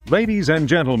Ladies and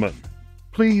gentlemen,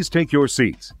 please take your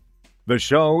seats. The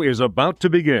show is about to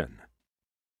begin.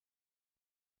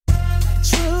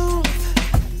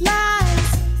 Truth,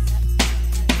 lies,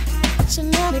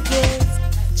 shenanigans.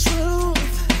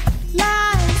 Truth,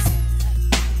 lies,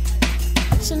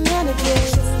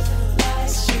 shenanigans. Truth,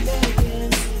 lies,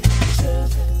 shenanigans.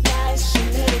 Truth, lies,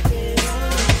 shenanigans.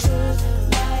 Truth,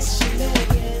 lies,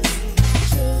 shenanigans.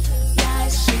 Truth,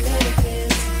 lies,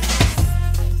 shenanigans.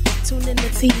 Tune in to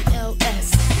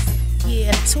TLS.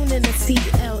 Yeah, tune in to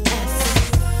TLS.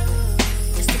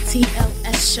 It's the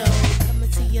TLS show. Coming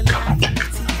to you live.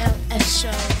 TLS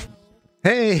show.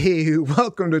 Hey,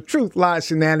 welcome to Truth, Lies,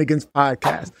 Shenanigans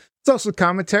podcast. Social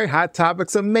commentary, hot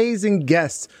topics, amazing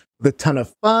guests with a ton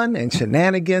of fun and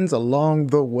shenanigans along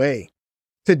the way.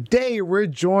 Today, we're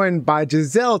joined by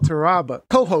Gisselle Taraba,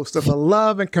 co-host of the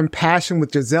Love and Compassion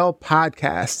with Gisselle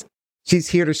podcast. She's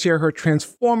here to share her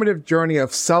transformative journey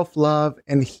of self-love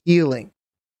and healing.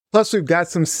 Plus, we've got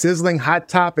some sizzling hot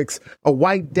topics. A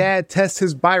white dad tests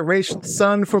his biracial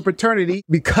son for paternity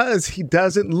because he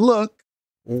doesn't look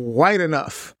white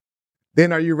enough.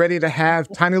 Then are you ready to have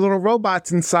tiny little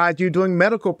robots inside you doing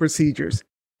medical procedures?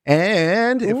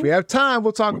 And if we have time,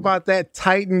 we'll talk about that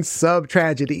Titan sub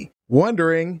tragedy,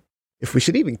 wondering if we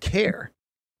should even care.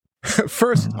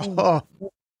 First off,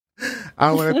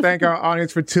 I want to thank our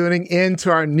audience for tuning in to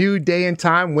our new day and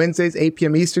time, Wednesdays, 8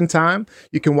 p.m. Eastern Time.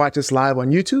 You can watch us live on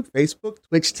YouTube, Facebook,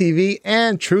 Twitch TV,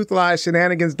 and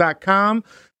TruthLiesShenanigans.com.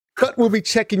 But we'll be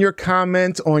checking your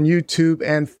comments on YouTube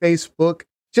and Facebook.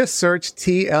 Just search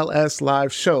TLS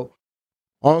Live Show.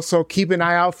 Also, keep an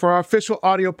eye out for our official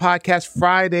audio podcast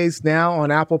Fridays now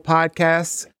on Apple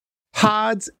Podcasts,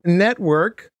 Pods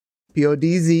Network,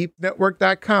 PODZ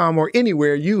network.com, or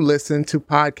anywhere you listen to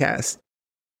podcasts.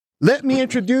 Let me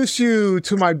introduce you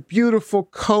to my beautiful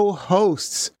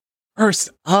co-hosts. First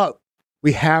up,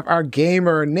 we have our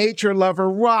gamer, nature lover,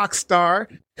 rock star,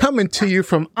 coming to you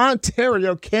from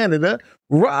Ontario, Canada,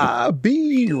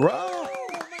 Robbie Rob.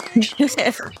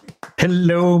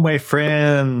 Hello, my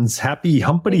friends. Happy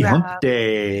Humpity Hump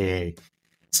Day.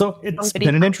 So it's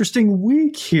been an interesting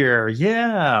week here.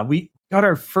 Yeah, we got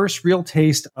our first real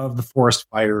taste of the forest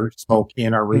fire smoke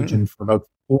in our region for about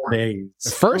 4 days. The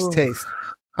first taste.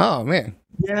 Oh, man.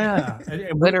 Yeah.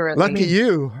 Literally. Lucky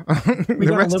you.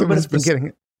 The rest of us been getting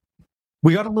it.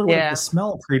 We got a little bit of the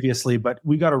smell previously, but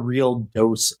we got a real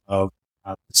dose of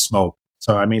the smoke.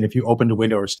 So, I mean, if you opened a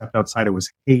window or stepped outside, it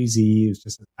was hazy. It was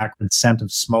just an acrid scent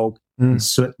of smoke and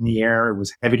soot in the air. It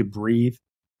was heavy to breathe.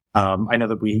 I know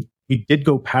that we did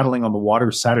go paddling on the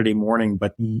water Saturday morning,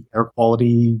 but the air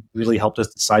quality really helped us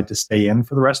decide to stay in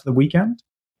for the rest of the weekend.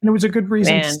 And it was a good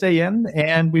reason to stay in.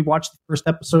 And we watched the first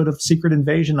episode of Secret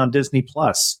Invasion on Disney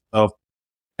Plus. So,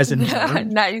 as in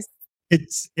nice.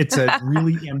 It's a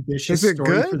really ambitious story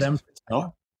good? for them to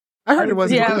tell. I heard it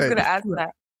wasn't good. I was going to ask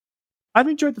that. I've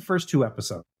enjoyed the first 2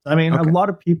 episodes. I mean, a lot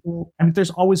of people, I mean,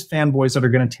 there's always fanboys that are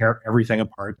going to tear everything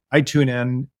apart. I tune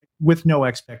in with no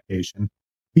expectation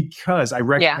because I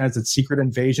recognize that Secret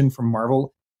Invasion from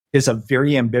Marvel is a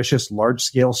very ambitious,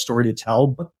 large-scale story to tell,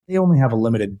 but they only have a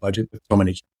limited budget with so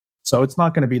many. So it's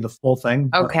not going to be the full thing.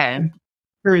 Okay. I'm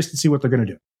curious to see what they're going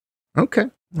to do. Okay.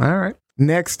 All right.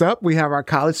 Next up, we have our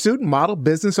college student, model,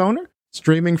 business owner,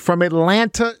 streaming from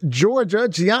Atlanta, Georgia,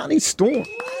 Gianni Storm.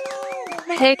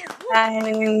 Hey,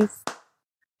 guys.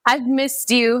 I've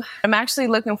missed you. I'm actually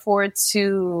looking forward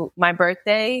to my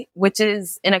birthday, which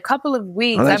is in a couple of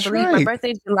weeks. Oh, I that's believe right. my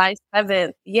birthday is July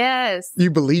 7th. Yes.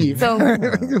 You believe. So, Wait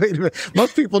a minute.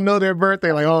 Most people know their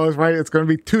birthday, like, oh, it's right. It's going to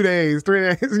be 2 days, 3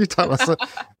 days. You're talking about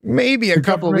maybe a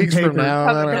couple of weeks from now.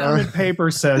 I don't know. Government paper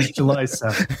says July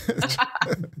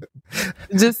 7th.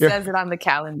 just says it on the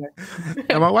calendar.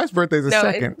 And my wife's birthday is the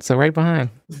second, so right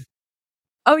behind.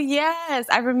 Oh, yes.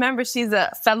 I remember she's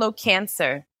a fellow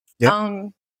Cancer.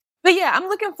 Yep. But yeah, I'm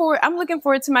looking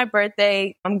forward to my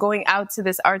birthday. I'm going out to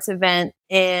this arts event,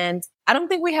 and I don't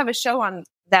think we have a show on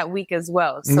that week as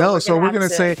well. So we're gonna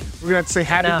say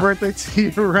happy birthday to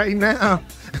you right now.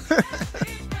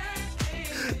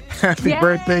 Happy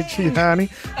birthday, Gianni.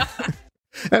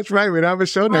 That's right. We don't have a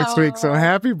show next week, so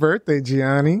happy birthday,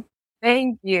 Gianni.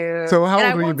 Thank you. So how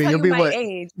old will you be? You'll be what?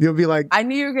 Age. You'll be like. I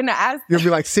knew you were gonna ask. You'll be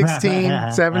like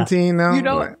 16, 17 now. You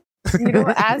don't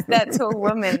ask that to a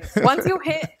woman. Once you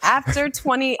hit after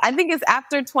 20, I think it's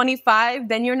after 25,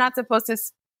 then you're not supposed to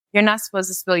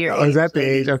spill your age. Oh, is that the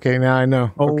age? Okay, now I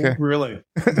know. Oh, okay. really?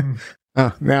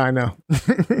 Oh, now I know.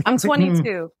 I'm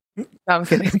 22. No, I'm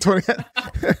kidding. 20.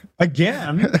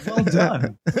 Again, well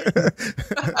done.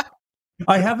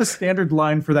 I have a standard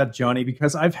line for that, Johnny,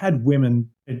 because I've had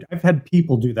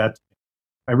people do that.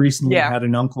 I recently had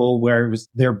an uncle where it was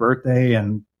their birthday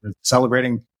and We're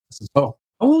celebrating. I said, "Oh,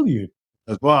 how old are you?"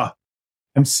 He says, "Well,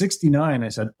 I'm 69." I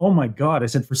said, "Oh my God." I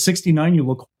said, "For 69, you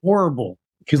look horrible."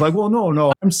 She's like, "Well,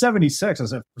 no, I'm 76." I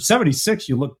said, "For 76,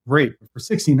 you look great. But for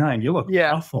 69, you look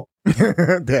awful."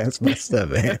 That's messed up,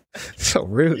 man. So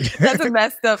rude. That's a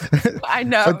messed up. I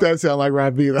know. That does sound like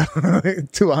Rabi, though.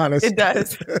 Too honest. It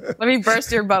does. Let me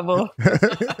burst your bubble.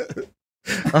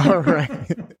 All right.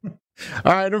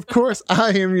 All right. Of course,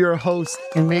 I am your host,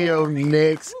 Neo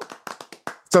Nix.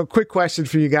 So, quick question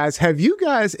for you guys. Have you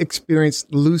guys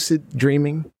experienced lucid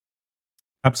dreaming?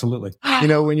 Absolutely. You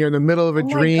know, when you're in the middle of a Oh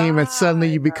my dream and God. suddenly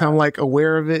you become like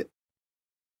aware of it?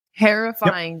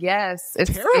 Terrifying. Yes.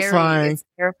 It's Terrifying. Scary. It's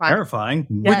terrifying. Terrifying.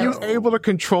 Yeah. Were you able to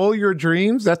control your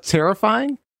dreams? That's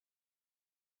terrifying.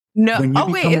 No. When you Oh,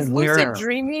 wait. become Is aware. lucid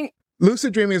dreaming?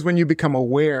 Lucid dreaming is when you become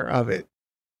aware of it.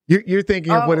 You're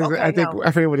thinking of Oh, what is it? okay, I think no.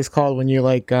 I forget what it's called when you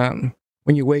like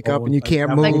when you wake up and you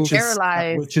can't Like move.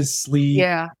 paralyzed. Which is sleep.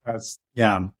 Yeah.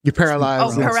 Yeah. You're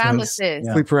paralyzed. Oh, Paralysis. paralysis.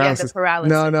 Yeah. Sleep Yeah, paralysis. the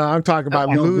paralysis. No, I'm talking about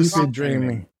Okay. lucid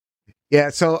dreaming. Yeah,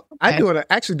 so I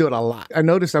actually do it a lot. I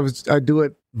noticed I do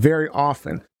it very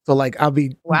often. So like I'll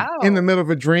be Wow. in the middle of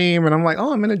a dream and I'm like,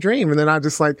 oh, I'm in a dream. And then I'll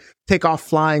just like take off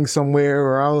flying somewhere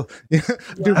or I'll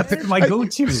do That's my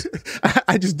go-to.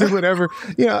 I just do whatever.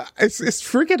 You know, it's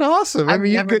freaking awesome. I've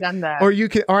you never could, done that.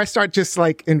 or I start just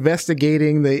like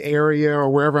investigating the area or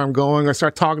wherever I'm going or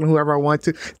start talking to whoever I want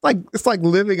to. It's like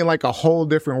living in like a whole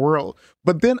different world.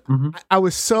 But then Mhm. I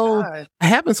was so, God. it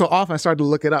happened so often I started to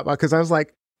look it up because I was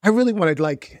like, I really want to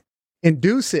like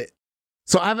induce it.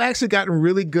 So I've actually gotten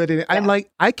really good at it. Yeah.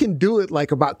 I can do it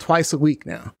like about twice a week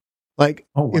now. Like,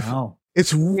 Oh, wow.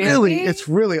 it's Really?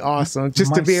 really awesome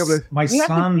just to be able to. My You have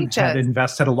to son teach had us.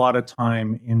 invested a lot of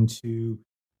time into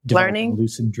developing Learning?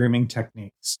 lucid dreaming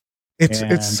techniques. It's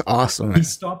And awesome.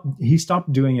 He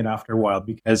stopped doing it after a while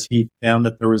because he found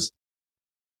that there was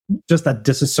just that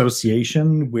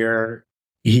disassociation where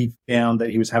he found that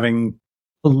he was having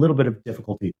a little bit of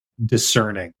difficulty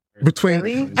discerning Between,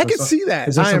 Really? I can see that.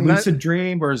 Is this I a am not. lucid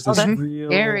dream or is Oh, this that's real?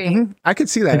 scary. Mhm. I could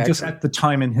see that. And just Actually. at the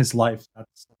time in his life,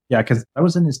 because that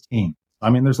was in his teens. I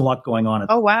mean, there's a lot going on.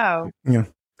 Oh, wow.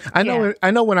 I know. Yeah.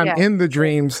 I know when I'm Yeah. in the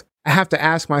dreams, I have to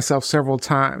ask myself several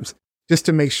times just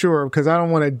to make sure because I don't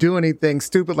want to do anything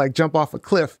stupid like jump off a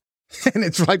cliff, and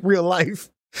it's like real life.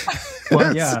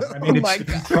 Well, yeah. I mean, Oh my you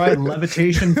God. try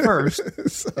levitation first,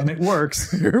 So- and it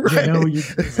works. right. You know,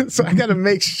 So I got to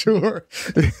make sure.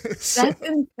 So- That's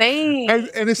insane. and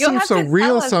it You'll seems have so to tell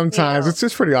real us, sometimes. Neil. It's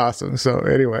just pretty awesome. So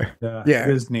anyway, Yeah, Yeah.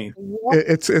 it is neat.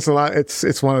 it's a lot. It's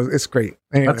it's great.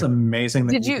 Anyway. That's amazing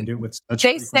that Did you you- can do it with such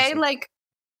They frequency. say like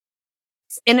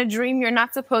in a dream, you're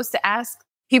not supposed to ask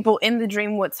people in the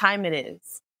dream what time it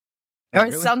is. Or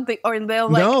Really? something, or they'll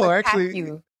like No, attack actually,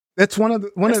 you. That's one of the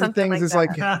something things like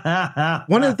is that. like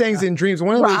one of the things in dreams.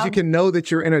 One of the ways Wow. you can know that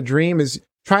you're in a dream is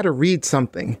try to read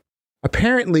something.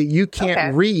 Apparently, you can't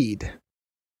Okay. read.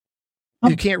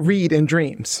 You can't read in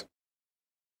dreams.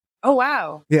 Oh,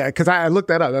 wow. Yeah, because I looked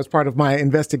that up. That's part of my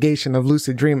investigation of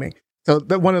lucid dreaming. So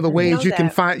one of the ways know you can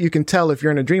that. you can tell if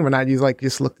you're in a dream or not. You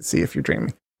just look to see if you're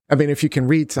dreaming. I mean, if you can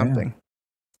read something.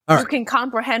 All You right. can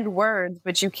comprehend words,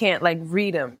 but you can't like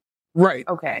read them. Right.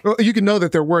 Okay. Well, you can know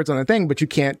that there are words on a thing, but you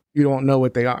don't know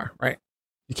what they are. Right.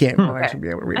 You can't actually be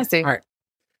able to read. I see. All right.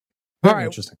 Very All right.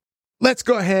 interesting. Let's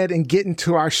go ahead and get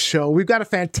into our show. We've got a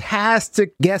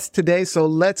fantastic guest today, so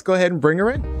let's go ahead and bring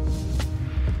her in.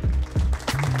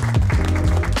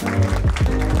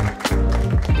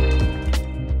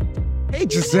 Hey,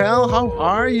 Gisselle, how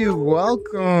are you?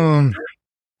 Welcome.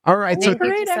 All right. So, Thank you.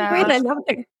 Great, I'm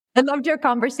great. I loved your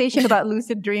conversation about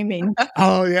lucid dreaming.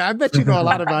 oh yeah, I bet you know a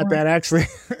lot about that, actually.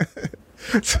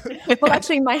 Well,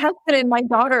 actually, my husband and my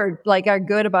daughter are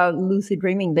good about lucid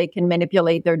dreaming. They can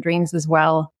manipulate their dreams as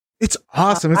well. It's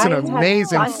awesome. It's an I have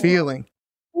amazing done- feeling.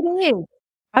 It is.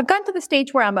 I've gotten to the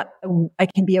stage where I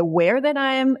can be aware that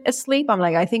I'm asleep. I'm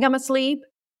like, I think I'm asleep,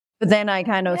 but then I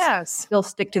kind of Yes. still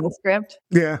stick to the script.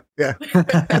 Yeah, yeah.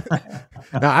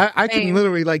 Now, I can Same.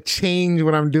 literally like change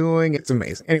what I'm doing. It's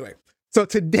amazing. Anyway, so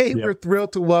today we're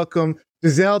thrilled to welcome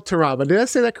Gisselle Taraba. Did I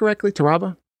say that correctly?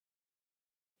 Taraba?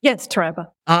 Yes,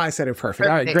 Taraba. Ah, I said it perfect.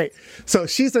 All right, Perfect. great. So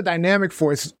she's a dynamic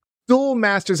force, dual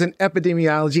masters in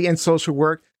epidemiology and social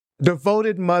work,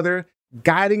 devoted mother,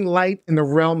 guiding light in the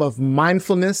realm of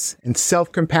mindfulness and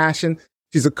self-compassion.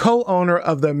 She's a co-owner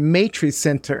of the Matrix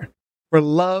Center for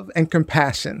Love and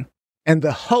Compassion and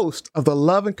the host of the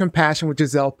Love and Compassion with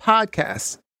Gisselle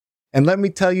podcast. And let me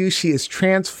tell you, she is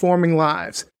transforming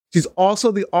lives. She's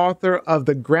also the author of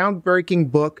the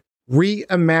groundbreaking book,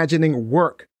 Reimagining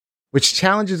Work, which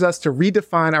challenges us to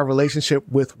redefine our relationship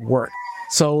with work.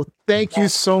 So thank you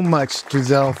so much,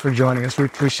 Gisselle, for joining us. We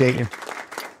appreciate you.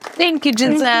 Thank you,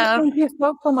 Gisselle. Thank you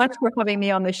so much for having me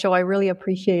on the show. I really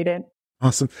appreciate it.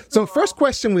 Awesome. So first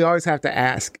question we always have to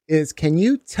ask is, can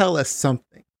you tell us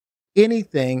something,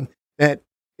 anything that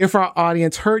if our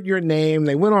audience heard your name,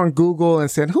 they went on Google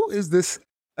and said, who is this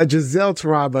Gisselle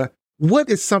Taraba? What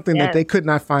is something that they could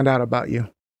not find out about you?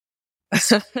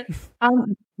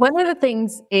 One of the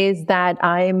things is that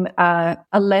I'm a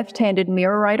left-handed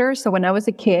mirror writer. So when I was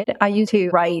a kid, I used to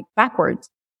write backwards.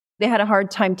 They had a hard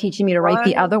time teaching me to write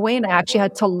the other way, and I actually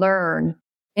had to learn.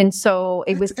 And so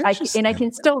it was, I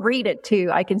can still read it too.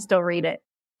 I can still read it.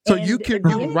 So you can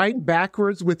write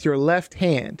backwards with your left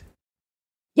hand?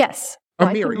 Yes.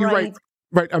 A mirror. You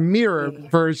write a mirror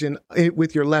version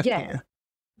with your left hand.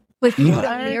 With the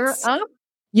mirror up,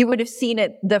 you would have seen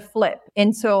it, the flip.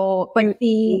 And so, but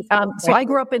so I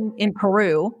grew up in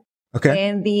Peru. Okay.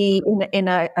 And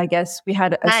I guess we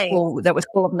had a school that was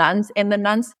full of nuns, and the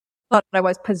nuns thought I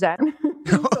was possessed.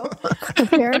 So my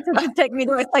parents had to take me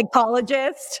to a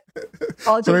psychologist.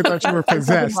 So they thought you were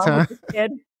possessed, huh?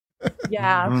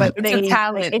 Yeah, but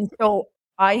and so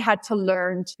I had to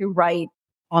learn to write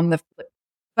on the flip,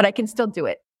 but I can still do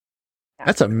it.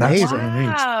 That's amazing.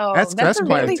 Wow. That's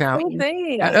quite really a talent. cool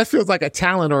thing. That feels like a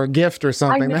talent or a gift or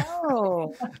something. I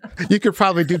know. You could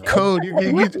probably do code. You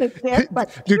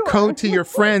do code to your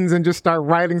friends and just start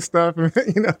writing stuff.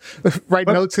 Write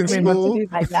notes in school.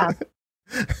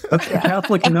 That's the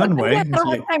Catholic nun way. They had a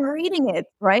hard time reading it,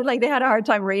 right? Like they had a hard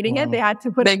time reading it. They had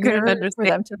to put it for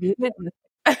them to read it.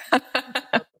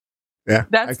 Yeah,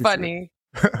 that's funny.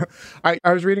 I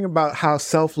was reading about how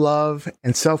self-love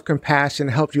and self-compassion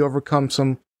helped you overcome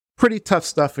some pretty tough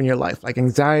stuff in your life, like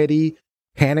anxiety,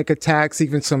 panic attacks,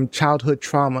 even some childhood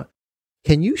trauma.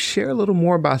 Can you share a little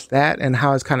more about that and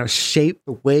how it's kind of shaped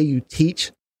the way you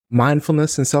teach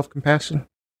mindfulness and self-compassion?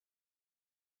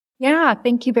 Yeah,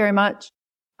 thank you very much.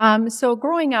 So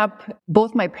growing up,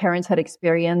 both my parents had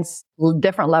experienced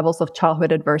different levels of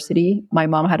childhood adversity. My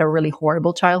mom had a really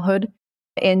horrible childhood.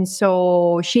 And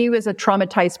so she was a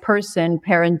traumatized person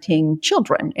parenting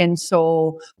children. And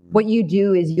so what you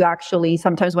do is you actually,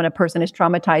 sometimes when a person is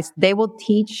traumatized, they will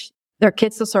teach their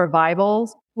kids the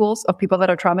survival tools of people that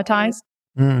are traumatized.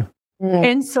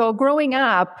 And so growing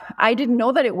up, I didn't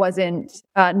know that it wasn't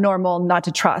normal not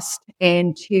to trust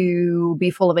and to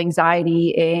be full of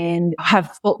anxiety and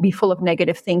be full of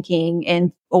negative thinking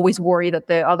and always worry that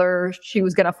the other shoe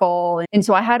was going to fall. And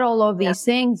so I had all of these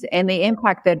things, and they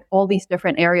impacted all these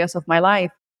different areas of my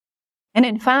life. And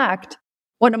in fact,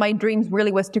 one of my dreams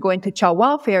really was to go into child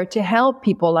welfare to help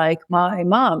people like my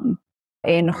mom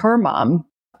and her mom.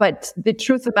 But the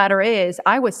truth of the matter is,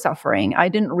 I was suffering. I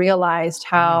didn't realize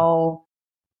how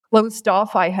closed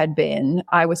off I had been.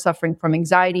 I was suffering from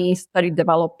anxiety,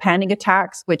 developed panic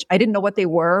attacks, which I didn't know what they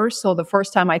were. So the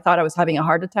first time I thought I was having a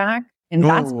heart attack. And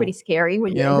that's pretty scary.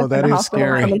 When you're in the hospital,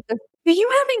 scary. like, do you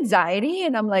have anxiety?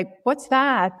 And I'm like, what's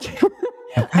that?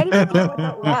 I didn't know what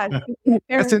that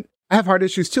was. I have heart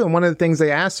issues too. And one of the things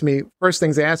first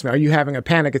things they ask me, are you having a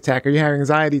panic attack? Are you having an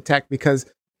anxiety attack? Because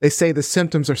they say the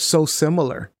symptoms are so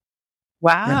similar.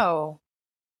 Wow.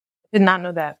 Did not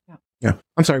know that. Yeah.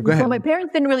 I'm sorry. Go ahead. So my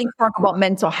parents didn't really talk about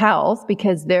mental health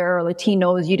because they're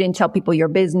Latinos. You didn't tell people your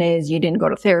business. You didn't go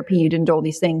to therapy. You didn't do all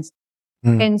these things.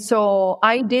 And so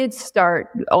I did start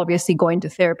obviously going to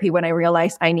therapy when I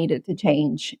realized I needed to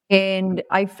change. And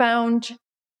I started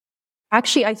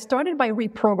by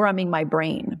reprogramming my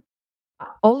brain.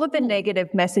 All of the negative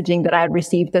messaging that I had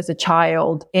received as a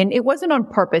child, and it wasn't on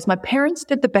purpose. My parents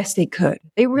did the best they could.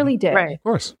 They really did. Right. Of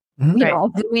course.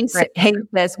 Doing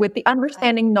this with the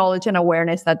understanding, knowledge, and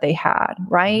awareness that they had,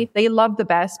 right? They love the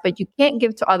best, but you can't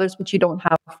give to others what you don't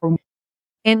have for me.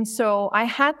 And so I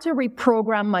had to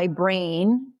reprogram my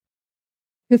brain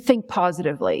to think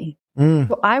positively.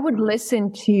 So I would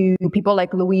listen to people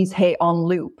like Louise Hay on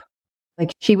loop.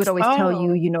 Like she would always tell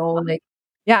you,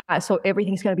 so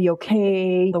everything's going to be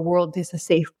okay. The world is a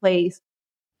safe place.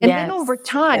 And then over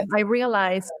time, I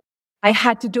realized I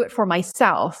had to do it for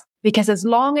myself, because as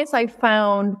long as I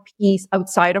found peace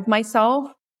outside of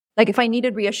myself, like if I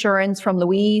needed reassurance from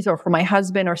Louise or from my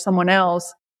husband or someone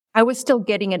else, I was still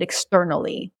getting it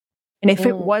externally. And if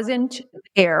it wasn't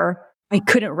there, I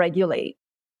couldn't regulate.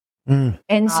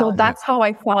 And so that's how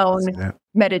I found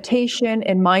meditation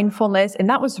and mindfulness. And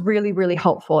that was really, really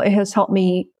helpful. It has helped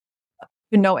me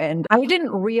to no end. I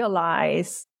didn't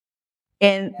realize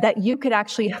that you could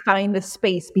actually find the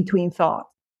space between thoughts.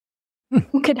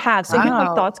 You could have, so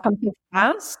thoughts come too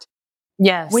fast.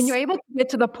 Yes. When you're able to get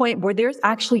to the point where there's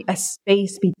actually a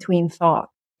space between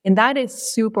thoughts. And that is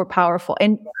super powerful.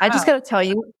 And I just got to tell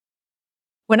you,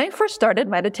 when I first started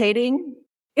meditating,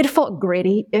 it felt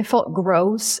gritty. It felt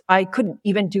gross. I couldn't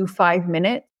even do 5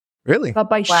 minutes. Really? But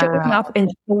by showing up and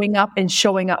showing up and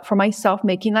showing up for myself,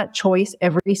 making that choice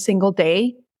every single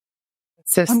day,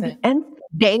 on the nth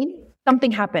day,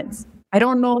 something happens. I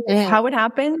don't know how it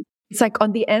happened. It's like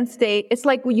on the nth day, it's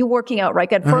like when you working out,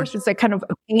 right? At first, it's like kind of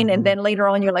a pain. And then later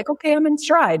on, you're like, okay, I'm in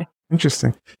stride.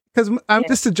 Interesting. Because I'm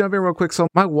just to jump in real quick. So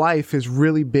my wife is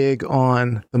really big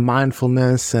on the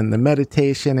mindfulness and the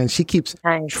meditation, and she keeps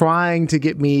trying to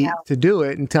get me to do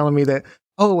it and telling me that,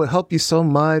 oh, it would help you so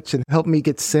much and help me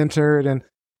get centered. And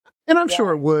I'm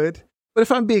sure it would. But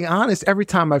if I'm being honest, every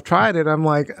time I've tried it, I'm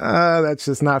like, that's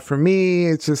just not for me.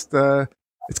 It's just,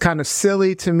 it's kind of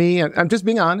silly to me. And I'm just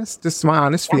being honest, just my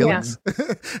honest feelings.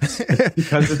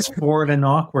 Because it's foreign and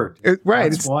awkward. Right.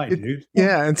 That's why, dude.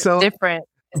 Yeah. And so different.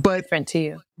 It's different to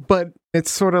you. But it's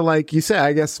sort of like you said,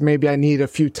 I guess maybe I need a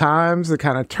few times to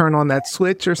kind of turn on that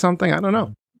switch or something. I don't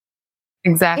know.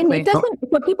 Exactly. And it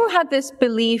doesn't, but people have this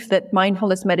belief that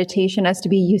mindfulness meditation has to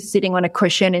be you sitting on a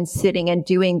cushion and sitting and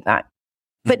doing that.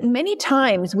 But many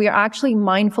times we are actually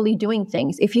mindfully doing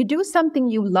things. If you do something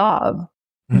you love,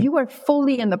 you are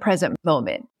fully in the present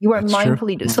moment. You are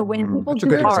mindfully doing. So when people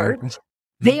do art,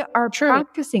 they are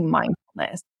practicing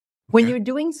mindfulness. When you're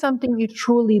doing something you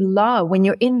truly love, when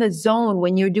you're in the zone,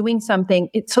 when you're doing something,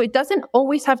 so it doesn't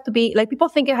always have to be, like people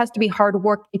think it has to be hard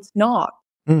work. It's not.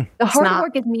 The hard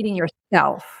work is meeting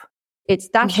yourself.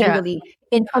 That's really,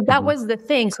 and that was the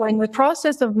thing. So in the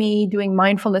process of me doing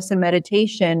mindfulness and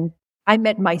meditation, I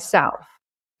met myself.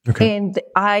 And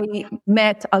I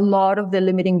met a lot of the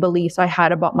limiting beliefs I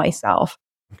had about myself.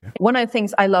 One of the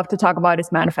things I love to talk about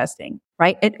is manifesting,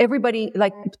 right? And everybody,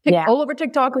 like all over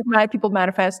TikTok, people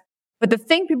manifest. But the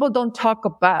thing people don't talk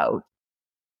about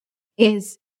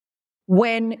is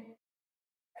when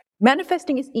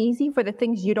manifesting is easy for the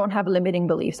things you don't have limiting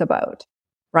beliefs about,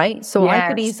 right? So I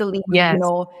could easily,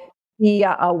 be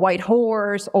a white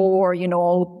horse or,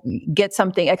 get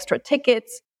something extra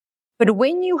tickets. But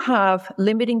when you have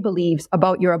limiting beliefs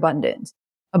about your abundance,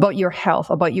 about your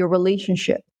health, about your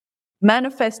relationship,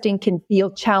 manifesting can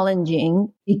feel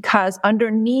challenging because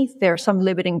underneath there are some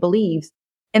limiting beliefs.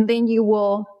 And then you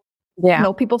will,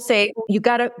 people say you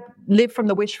got to live from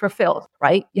the wish fulfilled,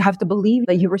 right? You have to believe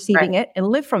that you're receiving it and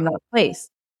live from that place.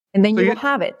 And then you will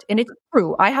have it. And it's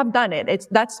true. I have done it.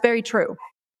 That's very true.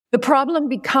 The problem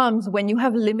becomes when you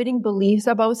have limiting beliefs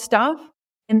about stuff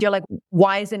and you're like,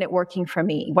 why isn't it working for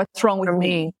me? What's wrong with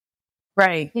me?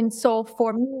 Right. And so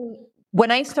for me, when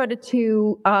I started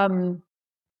to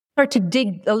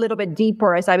dig a little bit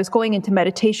deeper as I was going into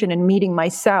meditation and meeting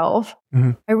myself,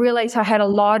 I realized I had a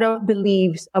lot of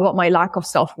beliefs about my lack of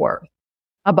self-worth,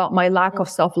 about my lack of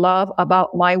self-love,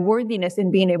 about my worthiness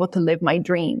in being able to live my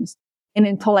dreams. And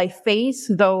until I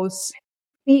face those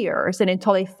fears and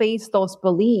until I face those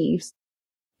beliefs,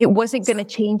 it wasn't going to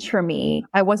change for me.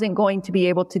 I wasn't going to be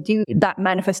able to do that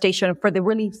manifestation for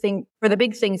the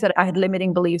big things that I had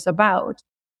limiting beliefs about.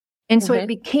 And so it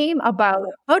became about,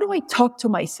 how do I talk to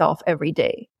myself every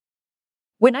day?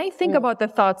 When I think about the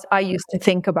thoughts I used to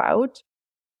think about,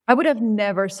 I would have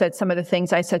never said some of the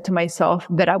things I said to myself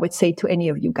that I would say to any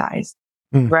of you guys.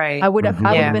 Right. I would have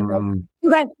been like,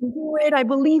 you guys can do it. I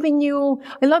believe in you.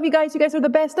 I love you guys. You guys are the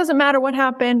best. Doesn't matter what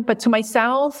happened. But to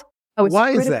myself, I was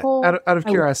critical. Is that? Out of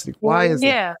curiosity, why is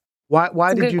that?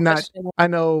 Why did you not? Question. I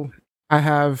know I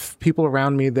have people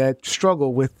around me that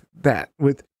struggle with that,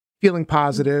 with feeling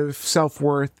positive,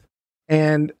 self-worth.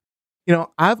 And,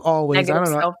 I've always, I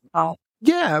don't know.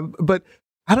 Yeah, but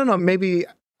I don't know, maybe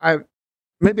I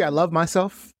love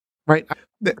myself, right?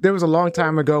 There was a long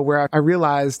time ago where I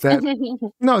realized that,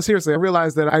 no, seriously, I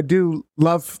realized that I do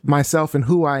love myself and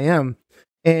who I am.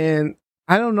 And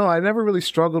I don't know, I never really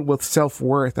struggled with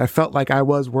self-worth. I felt like I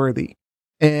was worthy.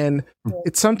 And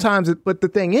but the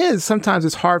thing is, sometimes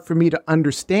it's hard for me to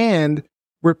understand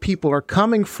where people are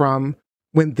coming from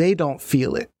when they don't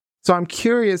feel it. So I'm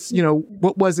curious,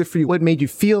 what was it for you? What made you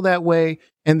feel that way?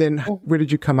 And then where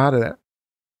did you come out of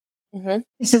that?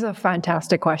 This is a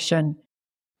fantastic question.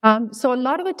 So a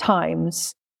lot of the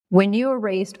times when you are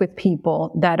raised with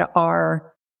people that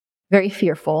are very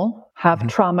fearful, have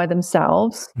trauma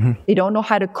themselves, they don't know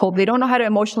how to cope. They don't know how to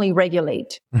emotionally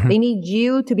regulate. They need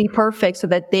you to be perfect so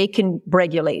that they can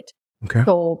regulate. Okay.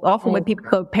 So often when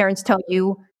parents tell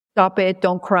you, stop it,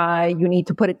 don't cry, you need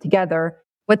to put it together,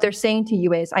 what they're saying to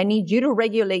you is, I need you to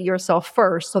regulate yourself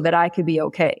first so that I could be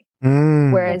okay.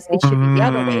 Whereas it should be the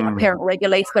other way. A parent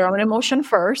regulates their own emotion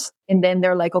first, and then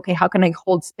they're like, okay, how can I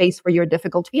hold space for your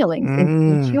difficult feelings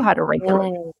and teach you how to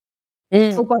regulate?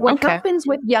 So what happens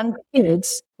with young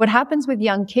kids,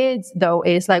 though,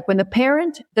 is like when the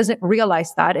parent doesn't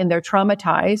realize that and they're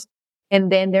traumatized, and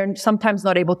then they're sometimes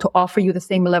not able to offer you the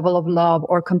same level of love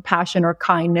or compassion or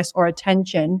kindness or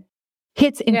attention,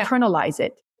 kids internalize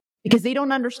it because they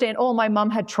don't understand, oh, my mom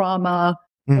had trauma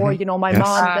or, my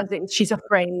mom, she's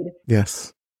afraid.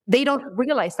 Yes. They don't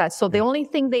realize that. So the only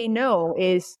thing they know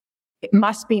is it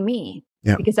must be me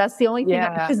because that's the only thing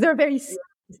because they're very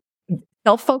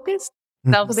self-focused.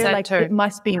 So they're like, it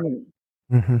must be me.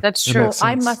 That's true. So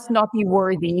I must not be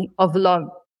worthy of love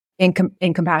and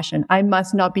compassion. I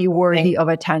must not be worthy of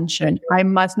attention. I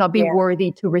must not be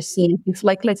worthy to receive. If,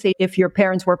 like, let's say if your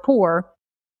parents were poor,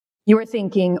 you were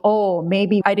thinking, oh,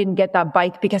 maybe I didn't get that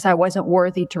bike because I wasn't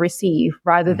worthy to receive,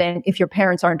 rather than if your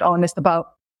parents aren't honest about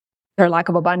their lack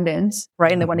of abundance,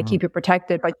 right? And they want to keep you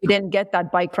protected, but you didn't get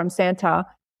that bike from Santa,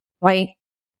 right?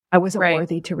 I wasn't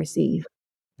worthy to receive.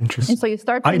 Interesting. And so you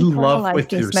start to internalize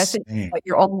this message about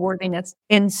your own worthiness.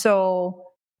 And so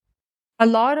a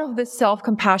lot of the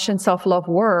self-compassion, self-love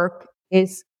work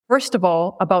is, first of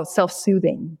all, about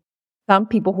self-soothing. Some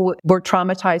people who were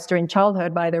traumatized during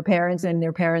childhood by their parents and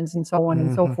so on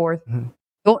and so forth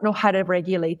don't know how to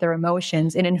regulate their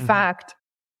emotions. And in fact,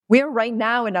 we are right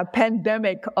now in a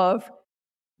pandemic of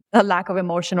a lack of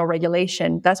emotional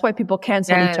regulation. That's why people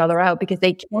cancel each other out, because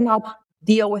they cannot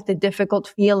deal with the difficult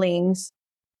feelings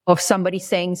of somebody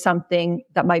saying something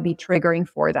that might be triggering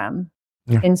for them.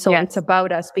 And so it's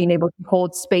about us being able to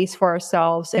hold space for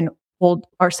ourselves and hold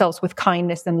ourselves with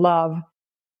kindness and love,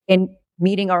 and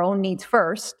meeting our own needs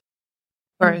first.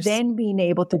 And then being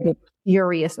able to get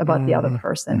curious about the other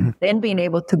person, then being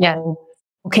able to go,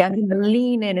 okay, I'm going to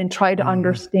lean in and try to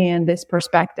understand this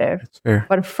perspective.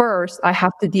 But first, I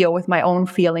have to deal with my own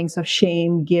feelings of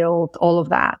shame, guilt, all of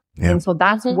that. And so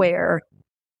that's where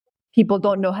people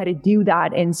don't know how to do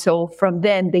that. And so from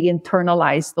then they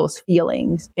internalize those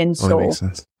feelings. And so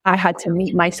I had to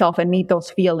meet myself and meet those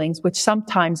feelings, which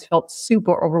sometimes felt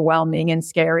super overwhelming and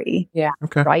scary.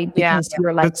 Right? Because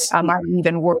you're like, am I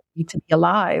even worthy to be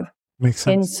alive? Makes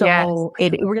sense. And so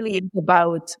it really is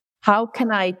about, how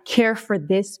can I care for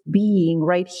this being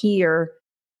right here?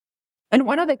 And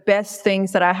one of the best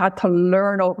things that I had to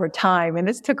learn over time, and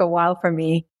this took a while for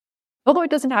me, although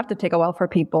it doesn't have to take a while for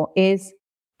people, is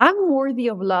I'm worthy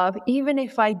of love even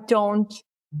if I don't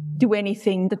do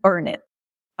anything to earn it.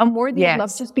 I'm worthy of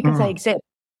love just because I exist.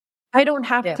 I don't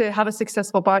have to have a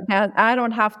successful podcast. I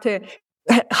don't have to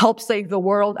help save the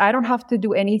world. I don't have to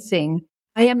do anything.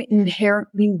 I am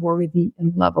inherently worthy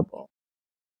and lovable.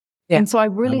 And so I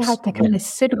really had to kind of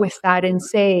sit with that and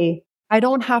say, I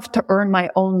don't have to earn my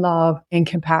own love and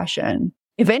compassion.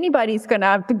 If anybody's going to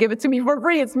have to give it to me for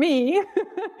free, it's me.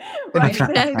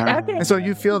 And so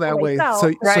you feel that way.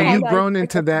 So you've grown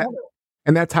into that.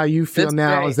 And that's how you feel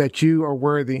now, is that you are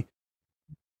worthy.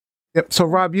 Yep. So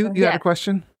Rob, you had a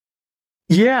question?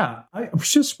 Yeah, I was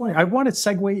just wondering, I want to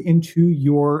segue into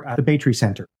your the Battery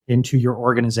Center, into your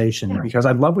organization, because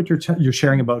I love what you're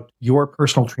sharing about your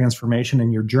personal transformation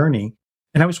and your journey.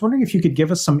 And I was wondering if you could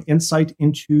give us some insight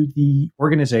into the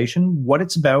organization, what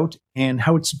it's about, and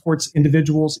how it supports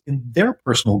individuals in their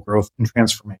personal growth and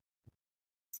transformation.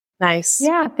 Nice.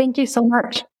 Yeah, thank you so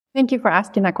much. Thank you for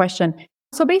asking that question.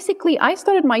 So basically, I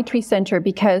started Maitri Center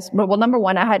because, well, number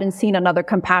one, I hadn't seen another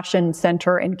compassion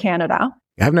center in Canada.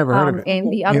 I've never heard of it.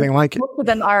 And the other, anything like it. Most of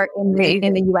them are in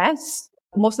the US.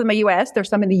 Most of them are US. There's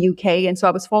some in the UK. And so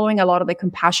I was following a lot of the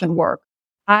compassion work.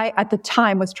 I, at the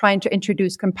time, was trying to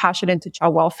introduce compassion into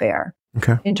child welfare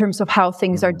in terms of how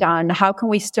things are done. How can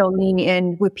we still lean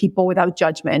in with people without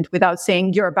judgment, without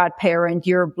saying you're a bad parent,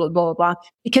 you're blah, blah, blah.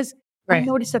 Because I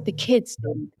noticed that the kids,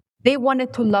 they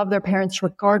wanted to love their parents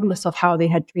regardless of how they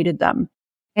had treated them.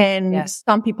 And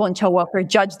some people in child welfare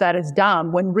judge that as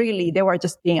dumb when really they were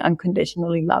just being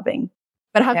unconditionally loving.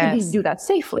 But how can you do that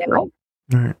safely,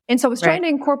 right? And so I was trying to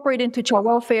incorporate into child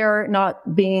welfare,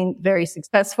 not being very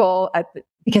successful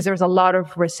because there's a lot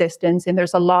of resistance and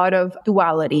there's a lot of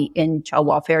duality in child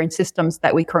welfare and systems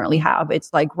that we currently have.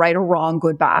 It's like right or wrong,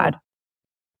 good, bad.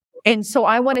 And so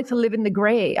I wanted to live in the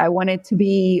gray. I wanted to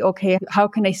be, okay, how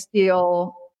can I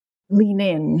still lean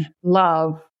in,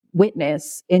 love,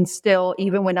 witness, and still,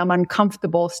 even when I'm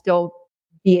uncomfortable, still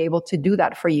be able to do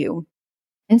that for you.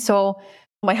 And so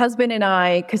my husband and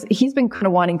I, because he's been kind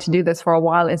of wanting to do this for a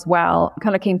while as well,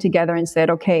 kind of came together and said,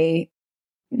 okay,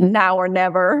 now or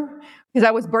never. Because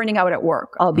I was burning out at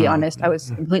work. I'll be honest. I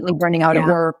was completely burning out at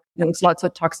work. There was lots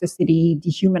of toxicity,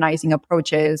 dehumanizing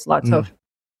approaches, lots of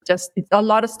just a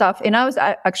lot of stuff. And I was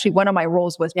actually, one of my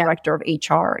roles was director of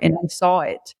HR, and I saw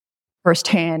it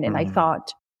firsthand. And I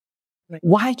thought,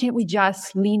 why can't we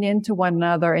just lean into one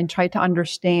another and try to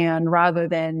understand rather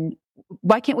than,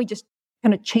 why can't we just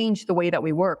kind of change the way that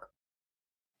we work?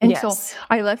 And so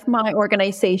I left my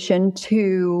organization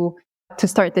to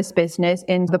start this business,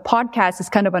 and the podcast is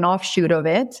kind of an offshoot of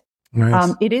it.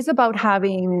 It is about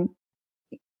having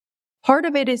part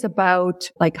of it is about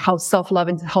like how self-love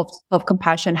and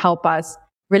self-compassion help us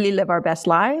really live our best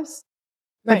lives.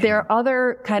 Right. But there are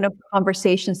other kind of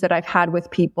conversations that I've had with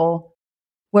people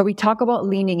where we talk about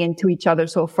leaning into each other.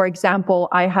 So for example,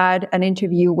 I had an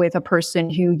interview with a person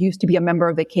who used to be a member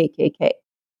of the KKK.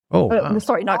 Oh, wow.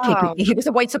 Sorry, not KKK. He was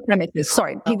a white supremacist.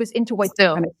 Sorry. He was into white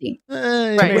supremacy.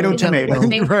 Tomato, tomato.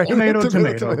 Right. Tomato,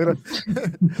 tomato.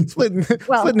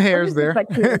 Splitting hairs there.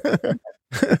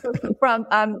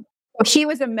 He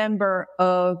was a member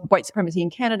of white supremacy in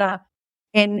Canada,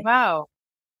 and Wow.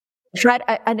 had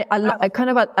a kind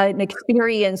of an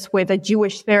experience with a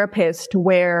Jewish therapist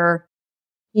where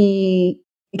he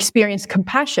experienced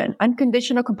compassion,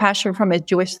 unconditional compassion from a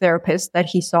Jewish therapist that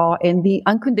he saw, and the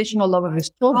unconditional love of his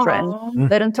children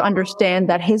led him to understand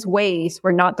that his ways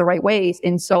were not the right ways.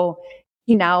 And so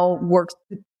he now works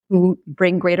to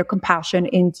bring greater compassion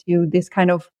into this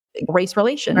kind of race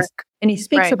relations. And he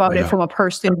speaks about it from a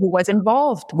person who was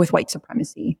involved with white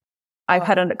supremacy. I've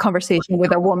had a conversation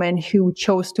with a woman who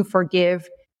chose to forgive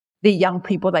the young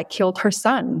people that killed her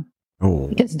son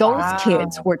because those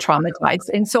kids were traumatized.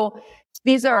 And so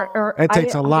these are it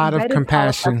takes a lot of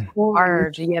compassion.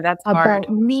 Hard. Yeah, that's hard.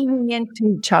 About leaning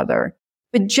into each other.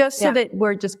 But just so that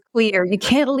we're just clear, you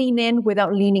can't lean in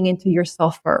without leaning into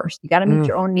yourself first. You got to meet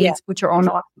your own needs, put your own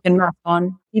oxygen mask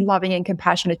on, be loving and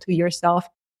compassionate to yourself.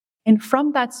 And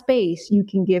from that space, you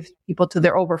can give people to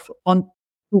their overflow,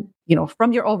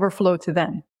 from your overflow to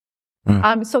them.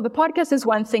 So the podcast is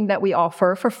one thing that we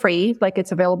offer for free, like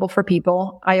it's available for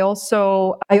people. I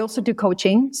also do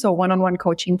coaching, so one-on-one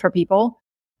coaching for people,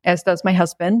 as does my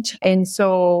husband. And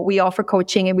so we offer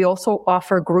coaching, and we also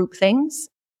offer group things.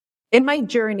 In my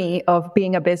journey of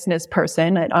being a business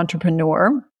person, an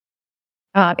entrepreneur,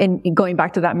 and going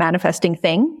back to that manifesting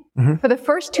thing, for the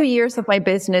first 2 years of my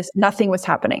business, nothing was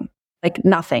happening, like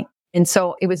nothing. And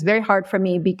so it was very hard for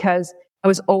me because I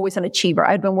was always an achiever.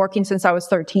 I'd been working since I was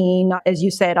 13. As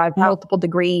you said, I have multiple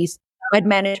degrees. I'd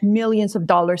managed millions of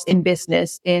dollars in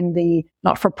business in the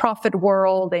not-for-profit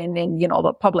world and in,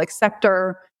 the public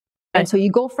sector. And so you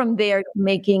go from there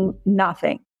making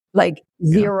nothing, like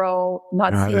zero,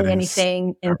 not seeing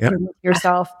anything, and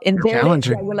yourself. And there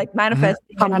we're like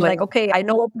manifesting. And I'm like, okay, I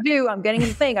know what to do. I'm getting the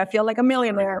thing. I feel like a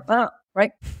millionaire,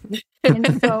 right?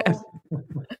 And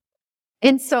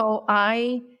so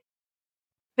I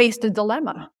faced a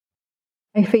dilemma.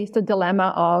 I faced a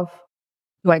dilemma of,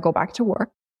 do I go back to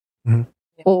work?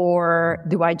 Or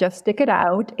do I just stick it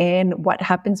out? And what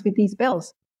happens with these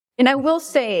bills? And I will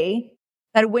say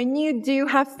that when you do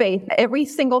have faith, every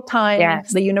single time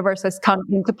the universe has come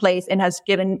into place and has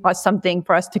given us something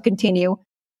for us to continue.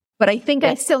 But I think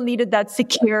I still needed that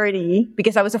security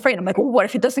because I was afraid. I'm like, well, what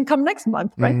if it doesn't come next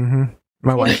month? Right?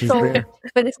 My wife is there.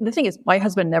 But the thing is, my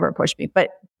husband never pushed me.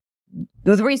 But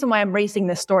the reason why I'm raising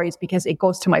this story is because it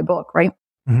goes to my book, right?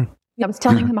 I was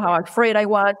telling him how afraid I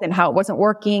was and how it wasn't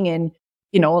working. And,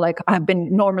 like I've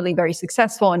been normally very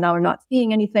successful and now I'm not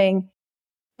seeing anything.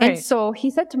 And so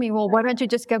he said to me, well, why don't you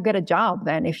just go get a job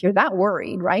then if you're that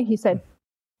worried, right? He said,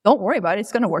 don't worry about it.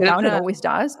 It's going to work out. It always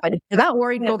does. But if you're that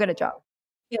worried, go get a job.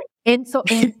 And so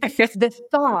the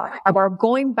thought of our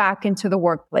going back into the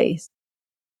workplace,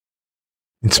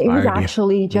 it was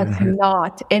actually just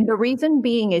not. And the reason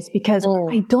being is because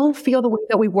I don't feel the way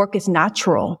that we work is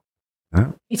natural.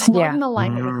 It's not in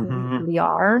alignment with who we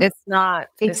are. It's not.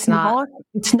 It's not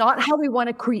how we want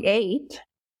to create.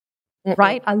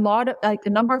 Right? A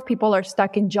number of people are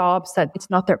stuck in jobs that it's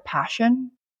not their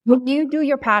passion. When you do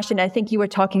your passion, I think you were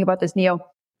talking about this, Neo.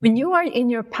 When you are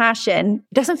in your passion,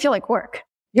 it doesn't feel like work.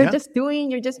 You're just doing,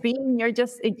 you're just being,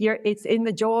 it's in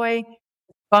the joy.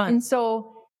 Fun. And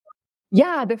so,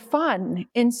 the fun.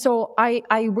 And so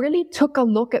I really took a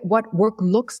look at what work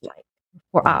looks like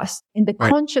for us and the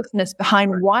consciousness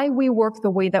behind why we work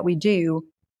the way that we do.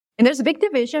 And there's a big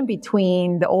division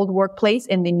between the old workplace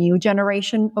and the new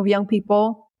generation of young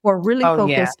people who are really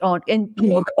focused on, and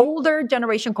the older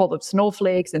generation called them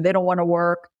snowflakes and they don't want to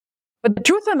work. But the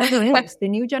truth of it is the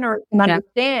new generation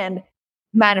understand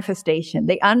manifestation.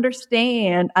 They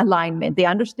understand alignment. They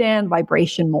understand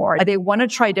vibration more. They want to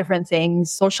try different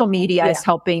things. Social media is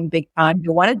helping big time. They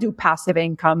want to do passive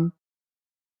income.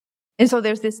 And so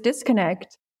there's this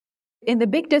disconnect. And the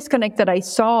big disconnect that I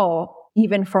saw,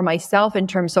 even for myself in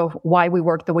terms of why we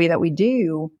work the way that we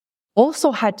do,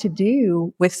 also had to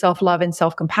do with self-love and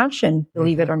self-compassion,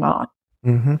 believe it or not.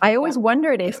 I always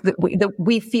wondered if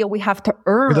we feel we have to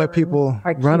earn. We let people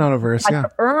run on us, to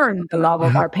earn the love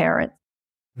of our parents.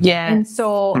 Yeah. And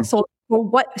so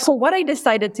what I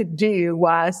decided to do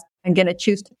was, I'm going to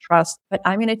choose to trust, but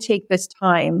I'm going to take this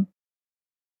time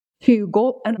to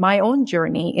go on my own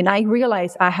journey. And I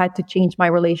realized I had to change my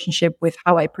relationship with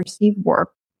how I perceive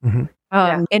work. Mhm.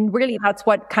 And really, that's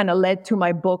what kind of led to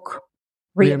my book,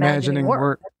 Reimagining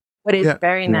Work. But it's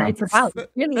Very nice.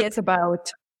 It's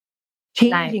about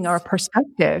changing our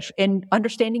perspective and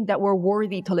understanding that we're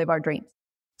worthy to live our dreams.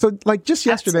 So like just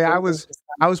yesterday, I was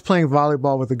playing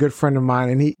volleyball with a good friend of mine,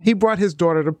 and he brought his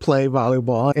daughter to play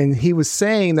volleyball, and he was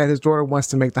saying that his daughter wants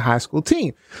to make the high school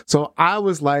team. So I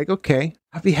was like, okay,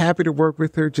 I'd be happy to work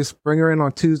with her. Just bring her in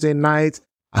on Tuesday nights.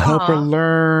 I help her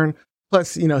learn.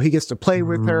 Plus, you know, he gets to play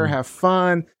with her, have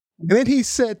fun. And then he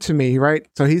said to me, right?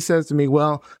 So he says to me,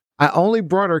 well, I only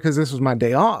brought her because this was my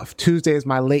day off. Tuesday is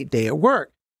my late day at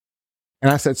work. And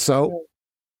I said, so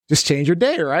just change your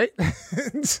day, right?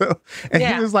 And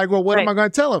he was like, well, what am I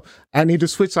going to tell him? I need to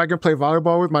switch so I can play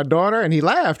volleyball with my daughter. And he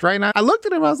laughed, right? And I looked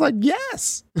at him, I was like,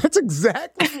 yes, that's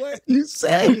exactly what you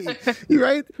say,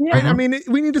 right? Right? I mean,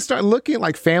 we need to start looking at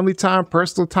like family time,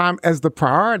 personal time as the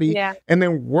priority. And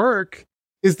then work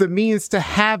is the means to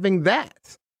having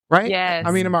that, right? Yes.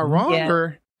 I mean, am I wrong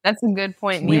or? That's a good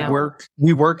point. We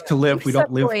work to live. We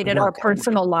don't live. Separated our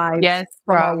personal lives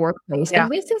from our workplace.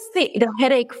 And this is the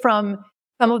headache from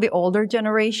some of the older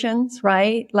generations,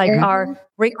 right? Like our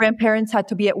great grandparents had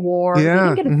to be at war. They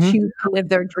didn't get to choose to live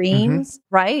their dreams,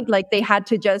 right? Like they had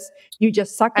to you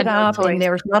just suck it up, and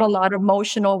there was not a lot of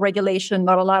emotional regulation,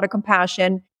 not a lot of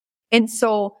compassion. And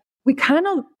so we kind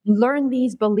of learn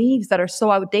these beliefs that are so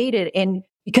outdated. And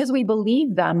because we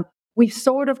believe them, we've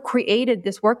sort of created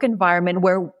this work environment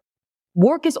where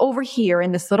work is over here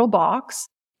in this little box,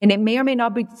 and it may or may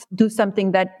not do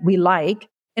something that we like,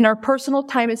 and our personal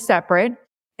time is separate.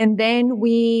 And then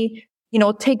we,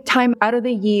 take time out of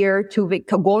the year to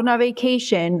go on a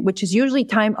vacation, which is usually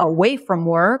time away from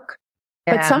work.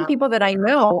 But some people that I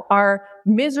know are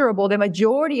miserable the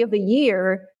majority of the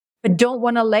year, but don't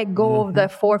want to let go of the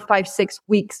 4, 5, 6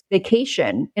 weeks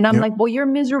vacation. And I'm like, well, you're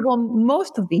miserable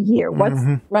most of the year. What's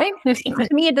right? To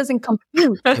me, it doesn't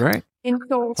compute. Right. And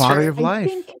so quality of life. I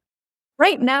think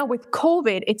right now with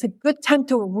COVID, it's a good time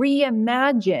to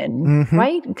reimagine,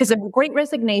 right? Because of great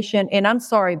resignation. And I'm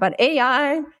sorry, but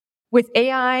with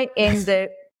AI and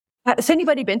has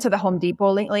anybody been to the Home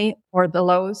Depot lately or the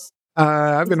Lowe's?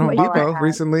 I've been Home Depot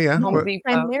recently. Yeah.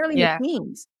 Primarily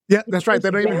machines. Yeah, that's right. They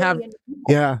don't even have.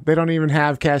 Yeah, they don't even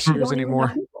have cashiers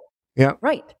anymore. Yeah,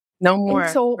 right. No more.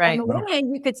 And so on the one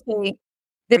hand, you could say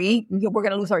we're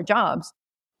going to lose our jobs,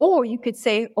 or you could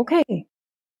say, okay,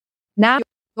 now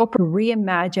go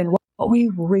reimagine what we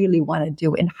really want to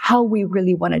do and how we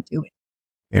really want to do it.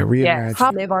 Yeah, reimagine.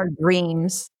 How to live our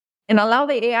dreams and allow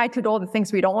the AI to do all the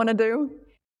things we don't want to do,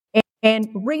 and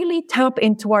really tap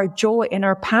into our joy and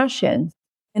our passions.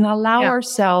 And allow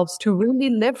ourselves to really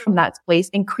live from that place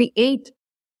and create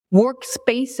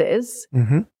workspaces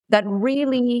that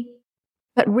really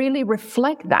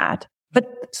reflect that.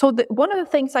 But so one of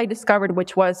the things I discovered,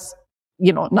 which was,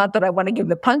 not that I want to give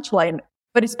the punchline,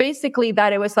 but it's basically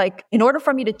that it was like, in order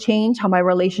for me to change how my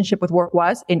relationship with work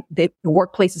was in the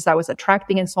workplaces I was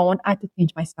attracting and so on, I had to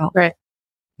change myself. Right.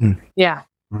 Yeah.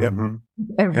 Yep.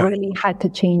 I really had to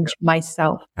change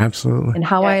myself. Absolutely. And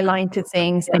how I align to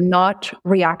things and not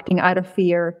reacting out of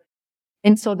fear.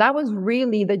 And so that was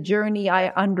really the journey I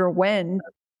underwent.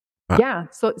 Yeah.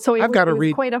 So I've got to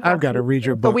read. I've got to read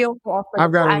your book.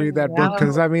 I've got to read that book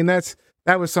because I mean that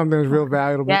was something that's real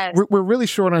valuable. Yes. We're really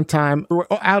short on time. We're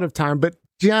out of time, but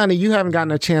Gianni, you haven't gotten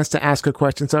a chance to ask a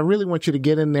question, so I really want you to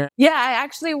get in there. Yeah, I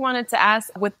actually wanted to ask,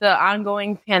 with the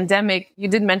ongoing pandemic, you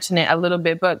did mention it a little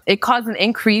bit, but it caused an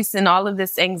increase in all of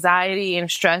this anxiety and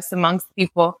stress amongst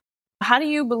people. How do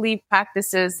you believe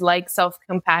practices like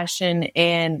self-compassion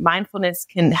and mindfulness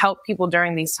can help people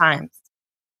during these times?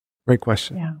 Great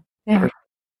question. Yeah.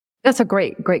 That's a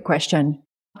great question.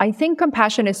 I think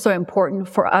compassion is so important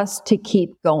for us to keep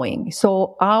going.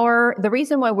 So the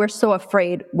reason why we're so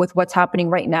afraid with what's happening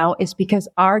right now is because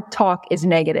our talk is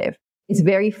negative. It's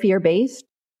very fear-based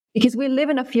because we live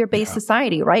in a fear-based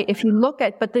society, right? If you look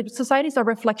but the society is a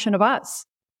reflection of us,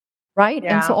 right?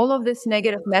 Yeah. And so all of this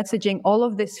negative messaging, all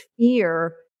of this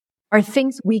fear are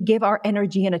things we give our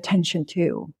energy and attention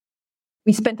to.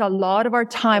 We spent a lot of our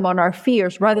time on our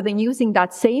fears rather than using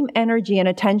that same energy and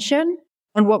attention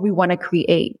on what we want to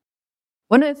create.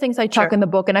 One of the things I talk in the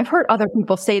book, and I've heard other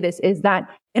people say this, is that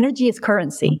energy is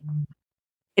currency.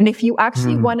 And if you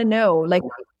actually want to know,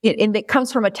 and it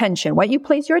comes from attention. What you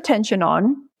place your attention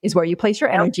on is where you place your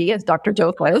energy, as Dr.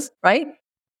 Joe says, right?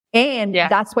 And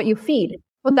that's what you feed.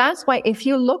 So that's why if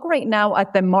you look right now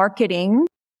at the marketing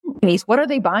companies, what are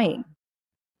they buying?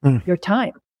 Your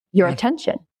time, your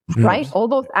attention, right? All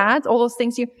those ads, all those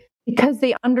things because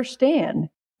they understand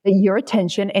that your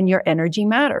attention and your energy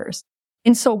matters.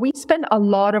 And so we spend a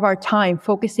lot of our time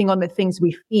focusing on the things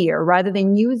we fear rather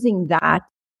than using that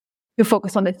to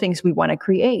focus on the things we want to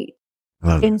create.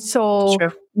 And so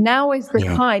now is the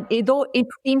time, though it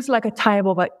seems like a time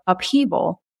of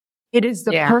upheaval, it is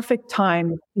the perfect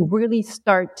time to really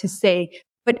start to say,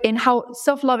 but in how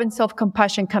self-love and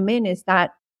self-compassion come in is that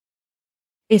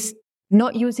it's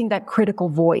not using that critical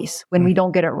voice when we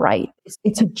don't get it right.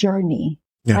 It's a journey,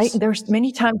 right? There's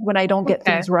many times when I don't get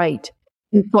things right.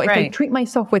 And so if I treat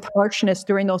myself with harshness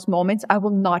during those moments, I will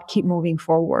not keep moving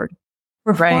forward.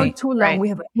 For far too long, we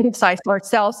have criticized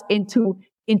ourselves into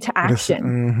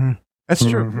action. That's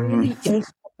true. It really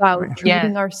is about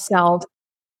treating ourselves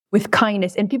with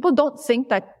kindness. And people don't think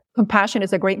that compassion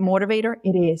is a great motivator.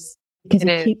 It is, because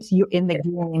it keeps you in the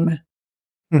game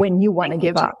when you want to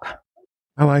give up.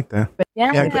 I like that. But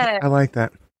I like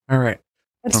that. All right.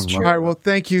 That's true. All right. Well,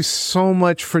 thank you so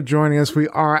much for joining us. We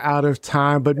are out of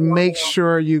time, but make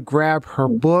sure you grab her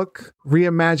book,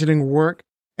 Reimagining Work.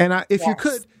 And if you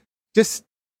could, just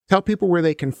tell people where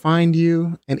they can find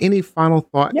you and any final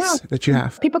thoughts that you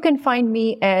have. People can find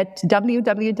me at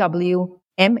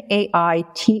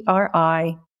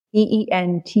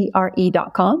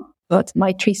www.maitreecentre.com. That's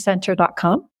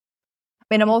maitreecenter.com.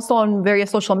 And I'm also on various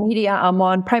social media.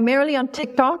 I'm primarily on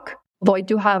TikTok, although I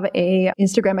do have a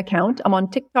Instagram account. I'm on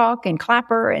TikTok and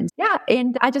Clapper. And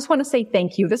I just want to say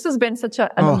thank you. This has been such an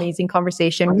amazing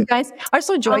conversation. You guys are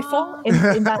so joyful.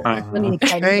 And that's really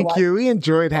exciting. Thank you. We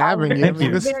enjoyed having you.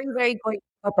 Very, very grateful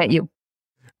at you.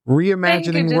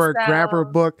 Reimagining Work. Grab her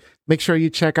book. Make sure you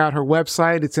check out her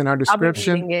website. It's in our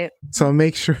description. So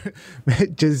make sure.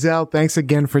 Gisselle, thanks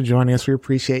again for joining us. We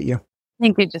appreciate you.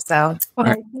 Thank you, Gisselle. All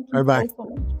right. Bye-bye.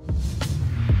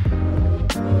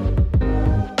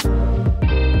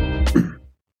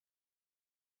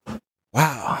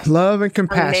 Wow. Love and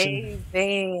compassion.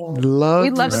 Amazing. We love a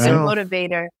good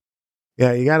motivator.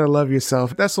 Yeah, you got to love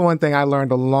yourself. That's the one thing I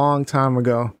learned a long time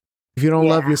ago. If you don't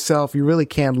love yourself, you really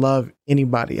can't love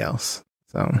anybody else.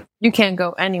 So you can't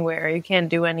go anywhere. You can't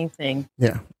do anything.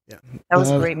 Yeah. That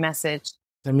was a great message.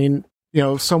 I mean,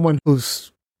 someone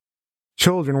whose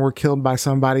children were killed by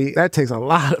somebody, that takes a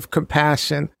lot of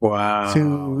compassion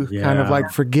to kind of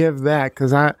like forgive that.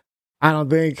 Because I don't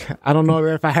know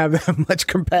if I have that much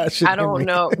compassion. I don't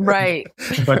know. Right.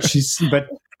 But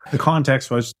the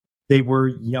context was they were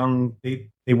young. They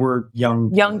were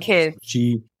young kids.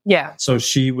 So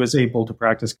she was able to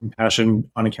practice compassion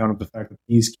on account of the fact that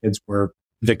these kids were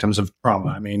victims of trauma.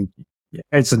 I mean,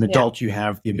 as an adult, you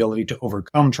have the ability to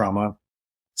overcome trauma.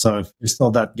 So if you're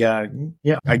still that guy,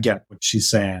 I get what she's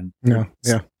saying.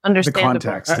 Understandable. The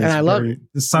context. And I love it.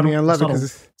 I love it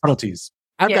because subtleties.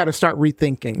 I've got to start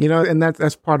rethinking, and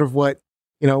that's part of what,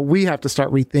 we have to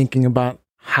start rethinking about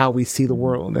how we see the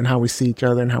world and how we see each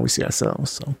other and how we see ourselves.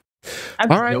 So,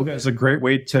 all right. Yoga is a great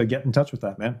way to get in touch with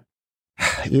that, man.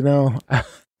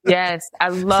 Yes, I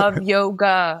love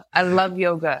yoga.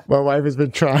 My wife has been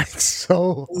trying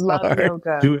so hard.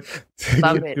 Yoga. Do it.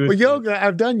 Love it. Well, yoga,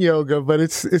 I've done yoga, but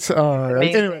it's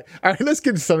anyway. All right, let's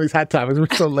get into some of these hot topics. We're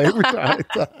so late. We're trying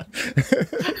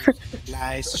to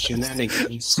Nice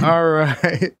shenanigans. All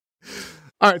right.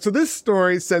 So this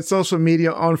story set social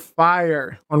media on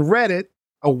fire. On Reddit,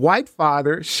 a white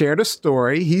father shared a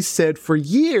story. He said for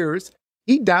years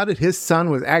he doubted his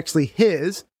son was actually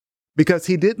his because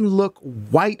he didn't look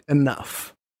white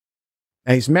enough.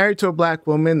 Now, he's married to a black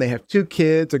woman. They have 2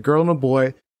 kids, a girl and a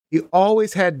boy. He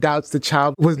always had doubts the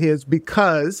child was his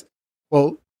because,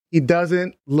 he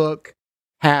doesn't look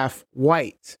half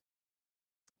white.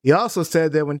 He also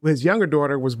said that when his younger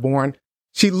daughter was born,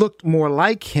 she looked more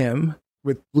like him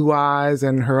with blue eyes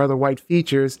and her other white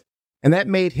features, and that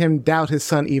made him doubt his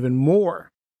son even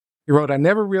more. He wrote, "I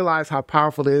never realized how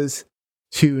powerful it is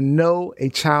to know a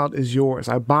child is yours.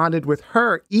 I bonded with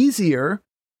her easier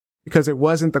because it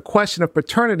wasn't the question of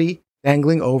paternity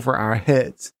dangling over our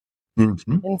heads."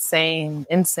 Mm-hmm.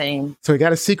 Insane. So he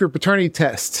got a secret paternity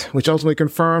test, which ultimately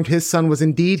confirmed his son was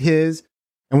indeed his.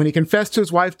 And when he confessed to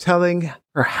his wife, telling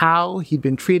her how he'd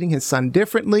been treating his son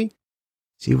differently,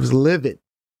 she was livid.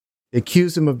 They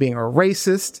accused him of being a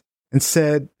racist and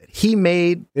said that he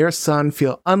made their son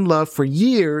feel unloved for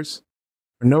years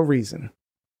for no reason.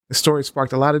 The story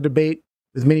sparked a lot of debate,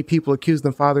 with many people accusing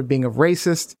the father of being a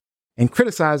racist and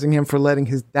criticizing him for letting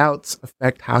his doubts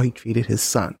affect how he treated his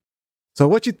son. So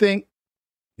what you think?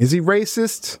 Is he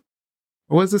racist?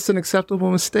 Or was this an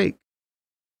acceptable mistake?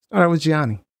 Start out with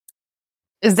Gianni.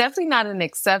 It's definitely not an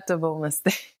acceptable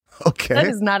mistake. Okay. That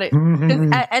is not it.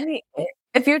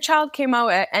 If your child came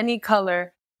out at any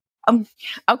color,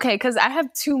 okay, because I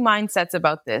have 2 mindsets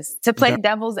about this. To play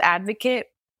devil's advocate,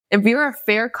 if you're a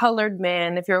fair colored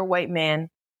man, if you're a white man,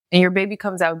 and your baby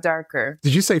comes out darker.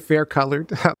 Did you say fair colored?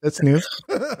 That's new.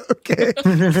 Okay.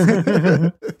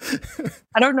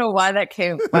 I don't know why that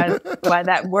why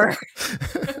that word.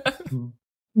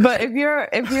 But if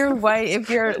you're white, if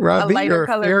you're Robbie, a lighter you're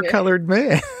a fair colored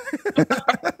man.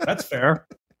 That's fair.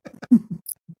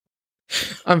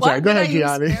 I'm Why sorry. Go did I ahead, use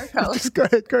Gianni. fair color? Just go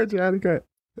ahead, Gianni. Go ahead.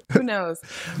 Who knows?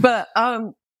 But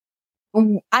I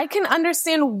can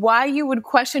understand why you would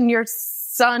question your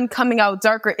son coming out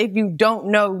darker if you don't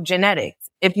know genetics,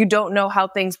 if you don't know how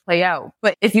things play out.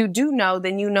 But if you do know,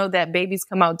 then you know that babies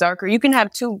come out darker. You can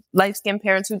have 2 light-skinned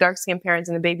parents, 2 dark-skinned parents,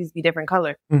 and the babies be different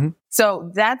color. Mm-hmm.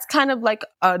 So that's kind of like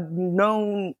a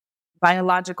known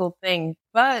biological thing.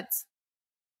 But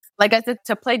like I said,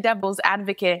 to play devil's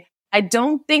advocate, I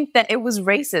don't think that it was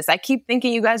racist. I keep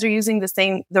thinking you guys are using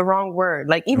the wrong word.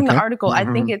 Like even the article, I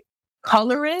think it's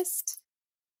colorist,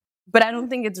 but I don't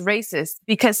think it's racist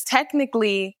because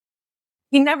technically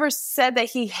he never said that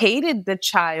he hated the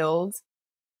child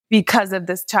because of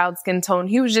this child's skin tone.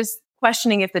 He was just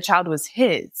questioning if the child was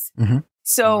his. Mm-hmm.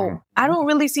 So I don't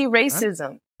really see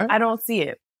racism. I don't see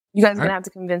it. You guys are going to have to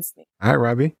convince me. All right,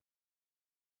 Robbie.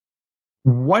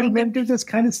 Why do men do this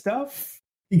kind of stuff?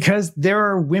 Because there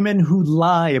are women who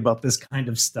lie about this kind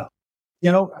of stuff.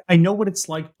 You know, I know what it's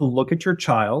like to look at your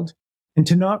child and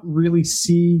to not really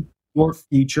see your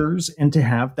features and to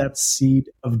have that seed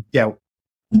of doubt.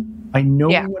 I know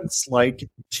what it's like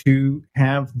to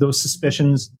have those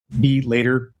suspicions be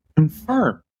later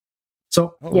confirmed.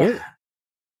 So, wait.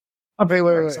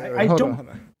 Hold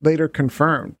on. Later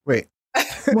confirmed. Wait.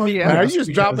 Well, yeah. Are you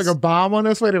just dropping a bomb on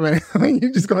us? Wait a minute.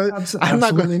 You just going?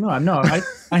 Absolutely not. No,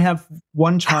 I have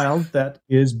one child that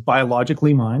is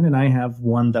biologically mine, and I have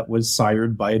one that was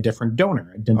sired by a different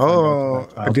donor. A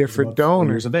different donor.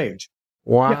 4 years of age.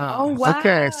 Wow. Yeah. Oh, wow.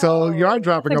 Okay, so you are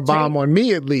dropping a bomb on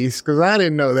me at least, because I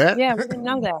didn't know that. Yeah, we didn't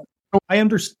know that. I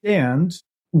understand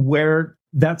where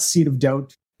that seed of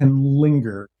doubt can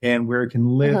linger and where it can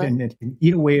live and it can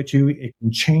eat away at you. It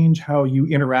can change how you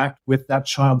interact with that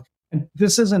child. And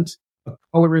this isn't a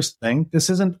colorist thing. This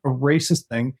isn't a racist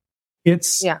thing.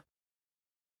 It's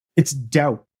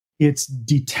doubt. It's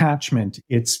detachment.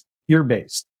 It's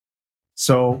fear-based.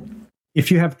 So if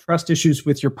you have trust issues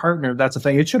with your partner, that's a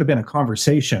thing. It should have been a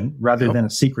conversation rather than a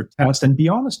secret test, and be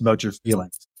honest about your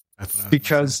feelings.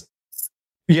 Because,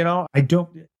 you know, I don't,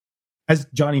 as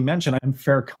Johnny mentioned, I'm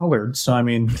fair colored. So, I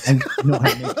mean, I know how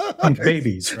to make pink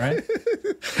babies, right?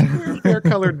 Fair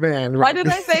colored man. Right? Why did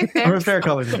I say fair? I'm a fair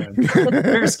colored man,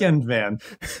 fair skinned man.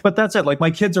 But that's it. Like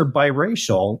my kids are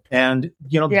biracial, and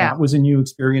you know that was a new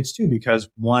experience too because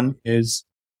one is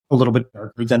a little bit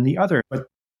darker than the other. But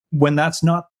when that's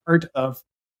not part of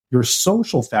your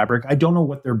social fabric, I don't know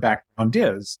what their background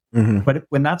is. But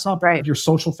when that's not part of your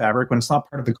social fabric, when it's not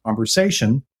part of the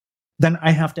conversation, then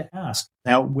I have to ask.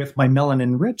 Now, with my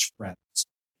melanin rich friends,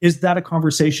 is that a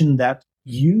conversation that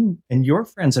you and your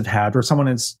friends have had, or someone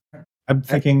is, I'm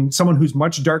thinking someone who's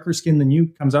much darker skinned than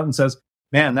you comes out and says,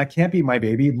 man, that can't be my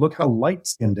baby. Look how light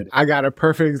skinned it is. I got a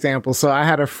perfect example. So I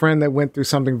had a friend that went through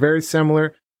something very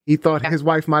similar. He thought his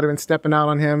wife might have been stepping out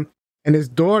on him, and his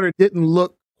daughter didn't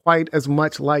look quite as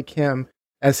much like him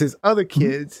as his other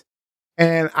kids.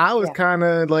 And I was kind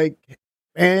of like,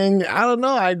 and I don't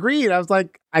know. I agreed. I was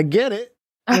like, I get it.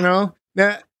 You know,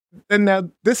 now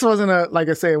this wasn't like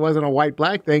I say, it wasn't a white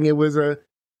black thing. It was a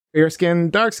fair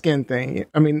skin, dark skin thing.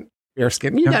 I mean, fair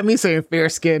skin. You got me saying fair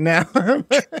skin now.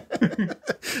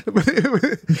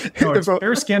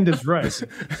 Fair skinned is right.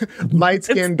 Light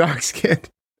skin, dark skin.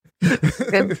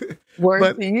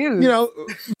 Word to use. You know,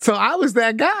 so I was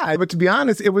that guy. But to be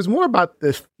honest, it was more about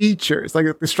the features, like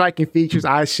the striking features,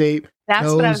 eye shape,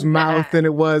 nose, mouth, than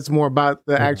it was more about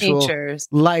the actual features.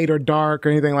 Light or dark or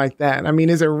anything like that. I mean,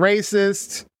 is it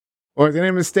racist or is it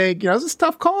a mistake? You know, it's a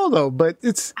tough call though. But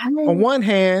it's on one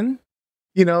hand,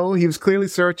 you know, he was clearly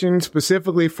searching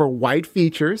specifically for white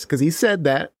features because he said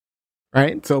that,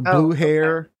 right? So blue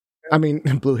hair,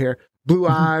 blue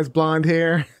eyes, blonde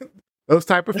hair. Those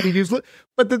type of features.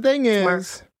 But the thing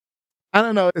is, I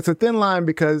don't know, it's a thin line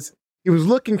because he was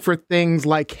looking for things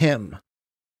like him,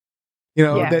 you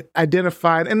know, that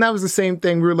identified. And that was the same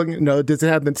thing we were looking at. You know, does it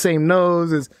have the same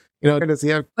nose? Does he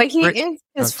have? But he is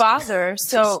his father.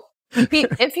 So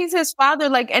if he's his father,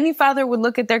 like any father would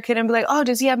look at their kid and be like, oh,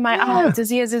 does he have my eyes? Does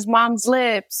he have his mom's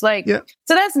lips? Like, so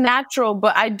that's natural.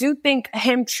 But I do think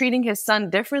him treating his son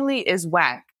differently is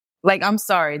whack. Like, I'm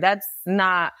sorry. That's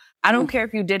not. I don't care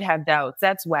if you did have doubts.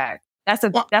 That's whack. I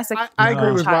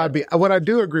agree with Robbie. What I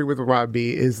do agree with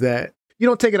Robbie is that you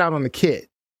don't take it out on the kid.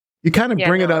 You kind of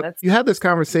bring it up. You have this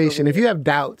conversation. If you have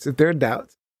doubts, if there are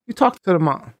doubts, you talk to the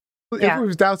mom. If it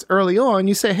was doubts early on,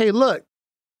 you say, hey, look,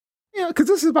 because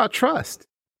this is about trust.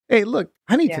 Hey, look,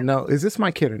 I need to know, is this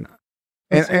my kid or not?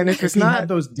 And if it's he not had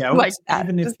those doubts, like that,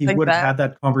 even if just he like would have that. had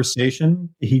that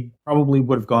conversation, he probably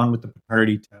would have gone with the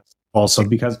paternity test also,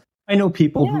 because I know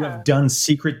people who have done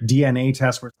secret DNA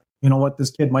tests where it's like, you know what,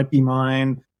 this kid might be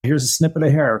mine. Here's a snippet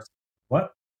of hair.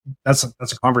 What? That's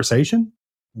a conversation?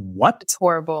 What? It's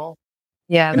horrible.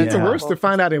 Yeah. and it's Yeah. worse to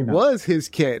find out it was his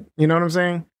kid. You know what I'm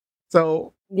saying?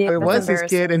 So Yeah, it was his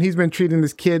kid, and he's been treating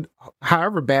this kid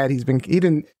however bad he's been. He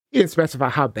didn't specify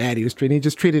how bad he was treating. He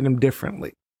just treated him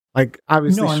differently. Like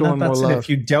obviously No, showing more that's it.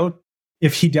 love.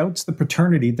 If he doubts the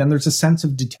paternity, then there's a sense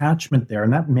of detachment there,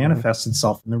 and that manifests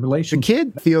itself in the The relationship.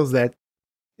 kid feels that.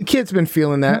 The kid's been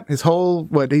feeling that his whole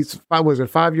he's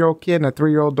 5-year-old kid and a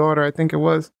 3-year-old daughter, I think it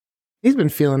was. He's been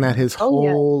feeling that his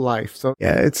whole life. So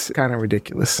yeah, it's kind of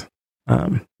ridiculous.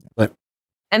 But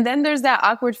And then there's that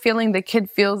awkward feeling the kid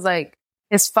feels like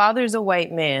his father's a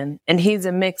white man and he's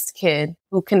a mixed kid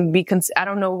who can be, I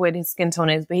don't know what his skin tone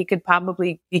is, but he could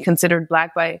probably be considered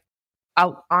black by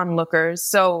onlookers.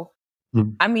 So,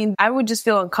 I mean, I would just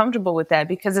feel uncomfortable with that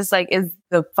because it's like, is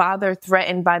the father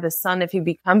threatened by the son if he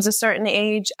becomes a certain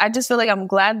age? I just feel like I'm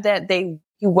glad that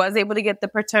he was able to get the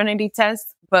paternity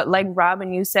test. But like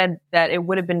Robin, you said that it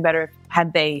would have been better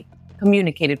had they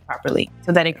communicated properly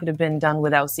so that it could have been done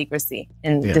without secrecy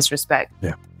and disrespect.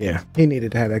 yeah, he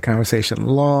needed to have that conversation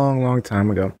long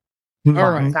time ago. All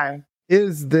right. Time.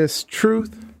 Is this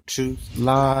truth,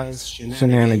 lies,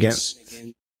 shenanigans?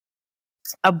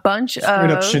 A bunch Straight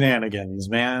up of shenanigans,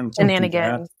 man. Don't do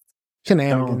shenanigans.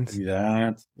 Shenanigans. Don't do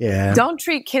that. Yeah. Don't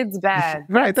treat kids bad.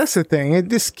 Right, that's the thing.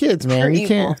 This kids, man, They're you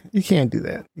can't do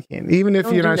that. You can't, even if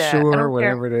Don't you're do not that. I sure, don't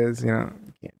whatever it is, you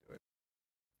can't do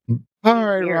it. All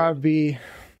right, Weird. Rob B.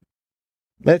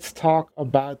 Let's talk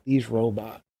about these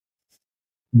robots.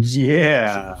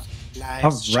 Yeah.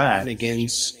 All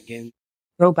right.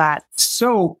 Robots.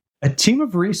 So, a team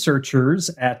of researchers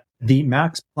at the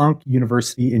Max Planck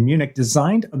University in Munich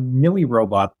designed a milli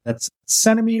robot that's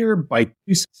centimeter by 2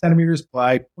 centimeters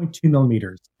by 0.2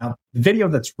 millimeters. Now, the video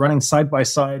that's running side by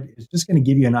side is just going to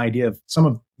give you an idea of some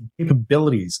of the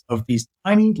capabilities of these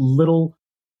tiny little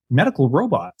medical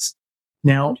robots.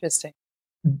 Now, Interesting.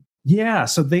 yeah,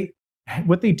 so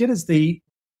what they did is they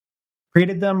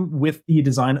created them with the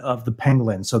design of the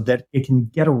pangolin so that it can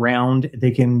get around,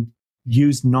 they can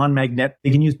use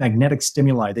magnetic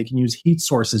stimuli, they can use heat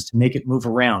sources to make it move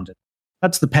around.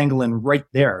 That's the pangolin right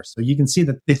there. So you can see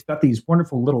that they've got these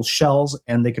wonderful little shells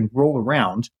and they can roll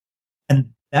around.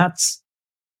 And that's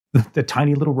the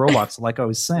tiny little robots, like I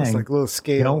was saying. It's like little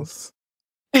scales.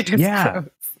 Yeah.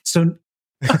 So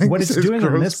what it's This is doing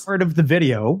in this gross. part of the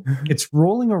video, it's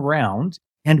rolling around,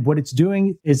 and what it's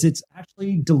doing is it's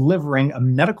actually delivering a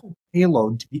medical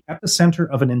payload to the epicenter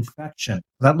of an infection.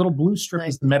 That little blue strip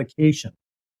is the medication.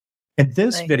 In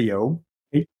this video,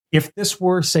 if this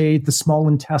were, say, the small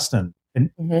intestine, an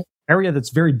area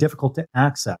that's very difficult to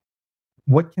access,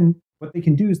 what they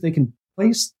can do is they can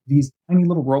place these tiny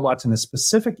little robots in a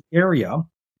specific area,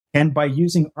 and by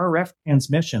using RF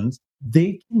transmissions,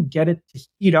 they can get it to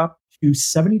heat up to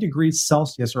 70 degrees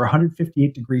Celsius or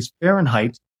 158 degrees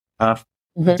Fahrenheit,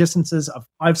 distances of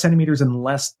 5 centimeters in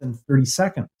less than 30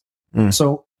 seconds.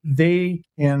 So they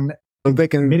can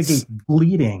mitigate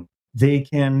bleeding. They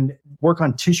can work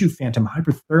on tissue phantom,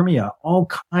 hyperthermia, all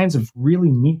kinds of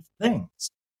really neat things.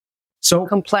 So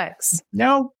complex.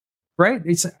 Now, right?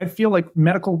 I feel like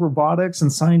medical robotics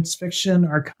and science fiction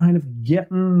are kind of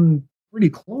getting pretty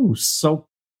close. So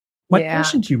my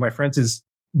question to you, my friends, is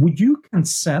would you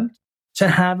consent to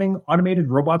having automated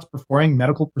robots performing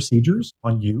medical procedures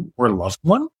on you or a loved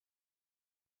one?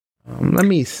 Let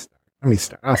me start.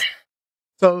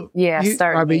 So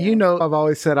Robbie, I've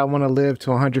always said I want to live to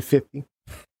 150.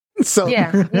 So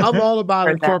I'm all about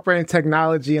incorporating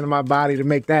technology into my body to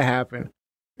make that happen.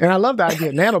 And I love the idea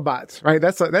of nanobots, right?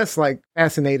 That's like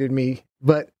fascinated me.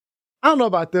 But I don't know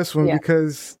about this one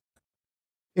because,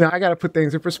 I got to put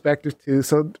things in perspective too.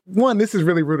 So one, this is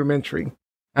really rudimentary.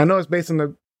 I know it's based on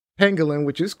the pangolin,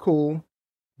 which is cool,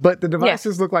 but the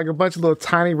devices look like a bunch of little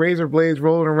tiny razor blades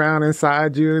rolling around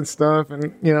inside you and stuff.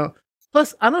 And,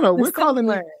 plus, I don't know, we're calling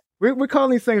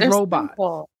these things robots.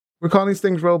 Simple. We're calling these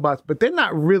things robots, but they're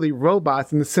not really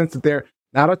robots in the sense that they're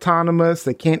not autonomous.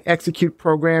 They can't execute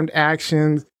programmed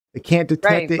actions. They can't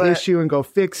detect the issue and go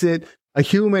fix it. A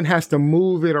human has to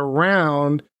move it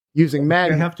around using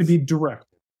magnets. They have to be direct.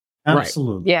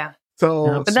 Absolutely. Right. Yeah.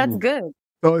 So, but that's good.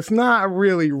 So it's not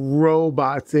really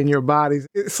robots in your bodies.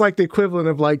 It's like the equivalent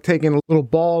of like taking a little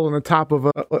ball on the top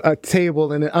of a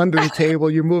table and then under the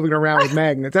table, you're moving around with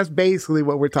magnets. That's basically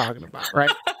what we're talking about, right?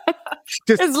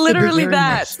 Just It's literally Very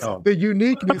that. much so. the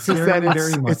uniqueness is that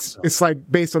Very much it's so. it's like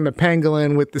based on the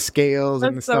pangolin with the scales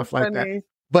and the That's so stuff like that. funny.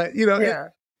 But Yeah.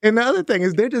 and the other thing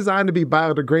is they're designed to be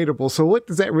biodegradable. So what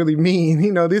does that really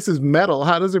mean? This is metal.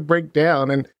 How does it break down?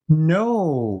 And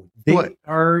No, they What?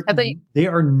 are I think- they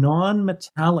are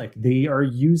non-metallic. They are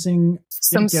using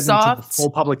Some didn't get into soft- the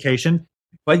full publication,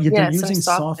 but Yeah, they're some using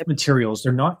soft soft materials.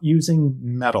 They're not using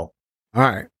metal. all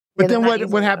right. But Yeah, they're then not what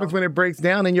using happens metal. when it breaks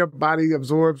down and your body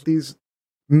absorbs these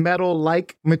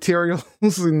metal-like materials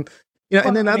and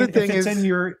and then the other thing is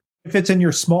if it's in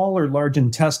your small or large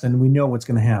intestine, we know what's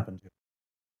going to happen to it.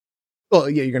 well,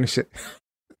 yeah, you're gonna shit.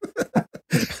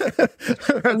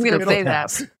 I was going to say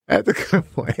that. That's a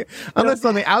good point. Unless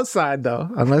on the outside, though.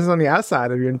 Unless on the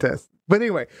outside of your intestine. But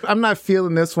anyway, I'm not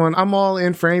feeling this one. I'm all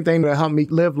in for anything to help me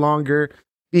live longer,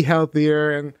 be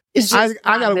healthier, and It's I just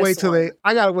gotta not wait this till one.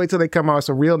 I gotta wait till they come out with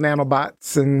some real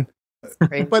nanobots. And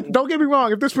Crazy. but don't get me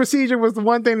wrong, if this procedure was the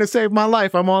one thing to save my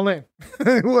life, I'm all in.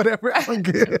 Whatever, I don't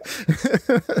care.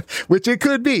 Which it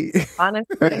could be.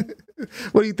 Honestly,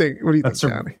 What do you think? What do you That's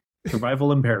think, Johnny?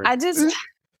 Survival imperative.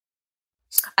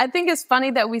 I think it's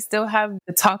funny that we still have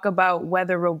to talk about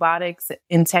whether robotics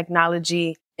in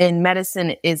technology in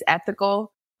medicine is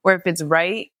ethical or if it's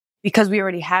right, because we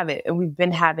already have it and we've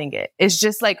been having it. It's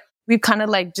just like we've kind of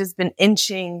like just been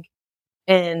inching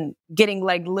and getting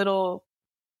like little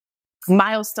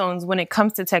milestones when it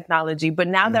comes to technology. But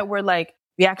now that we're like,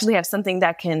 we actually have something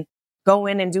that can go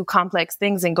in and do complex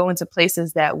things and go into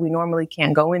places that we normally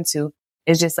can't go into.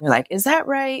 It's just like, is that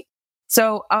right?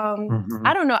 So,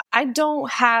 I don't know. I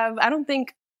don't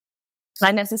think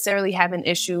I necessarily have an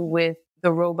issue with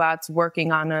the robots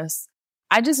working on us.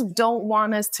 I just don't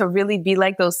want us to really be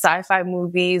like those sci-fi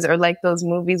movies or like those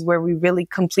movies where we really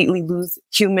completely lose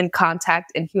human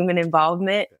contact and human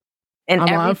involvement. And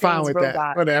I'm fine everything's with robot.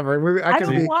 that. Whatever. I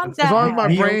don't want As long as that.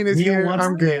 my brain is Neil here, wants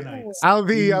I'm good. nanites. I'll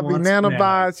be Neil wants nanobots.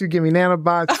 nanites. You give me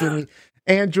nanobots. Give me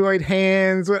Android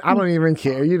hands. I don't even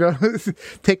care.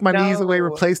 Take my knees away, No.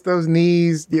 replace those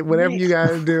knees. Whatever you got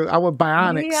to do. I want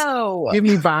bionics. Neo. Give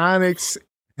me bionics.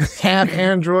 Half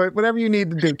Android. Whatever you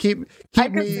need to do. Keep I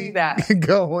could me see that.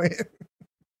 going.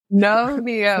 No,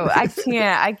 Neo, I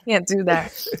can't do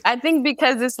that. I think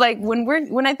because it's like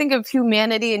when I think of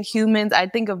humanity and humans, I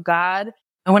think of God.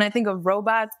 And when I think of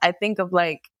robots, I think of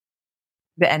like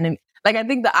the enemy. Like I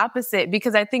think the opposite,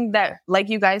 because I think that, like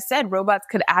you guys said, robots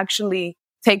could actually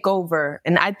take over.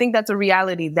 And I think that's a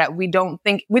reality that we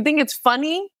think it's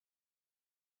funny.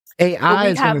 AI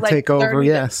is going to like take over. 30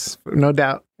 Yes, no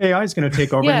doubt. AI is going to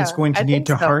take over, and it's Yeah, going to I need think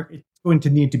to so. it's going to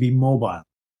need to be mobile.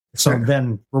 So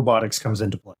then robotics comes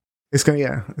into play. It's going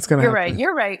to You're right.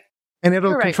 You're right. And it'll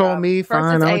You're right, control Rob. me. First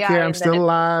Fine. it's I don't AI, care. I'm and still then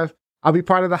alive. I'll be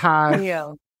part of the hive.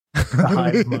 Neo. The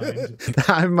hive mind. The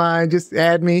hive mind. Just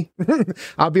add me.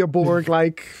 I'll be a Borg.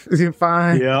 Like, you're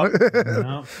fine. Yeah.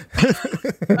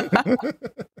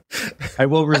 I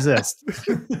will resist.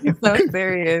 So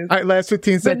serious. All right, last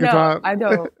 15 But seconds, no, Rob. I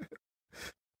don't.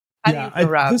 How do you feel,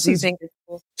 Rob? this Do you is- think it's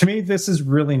cool? To me, this is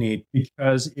really neat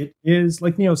because it is,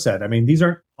 like Neo said, I mean, these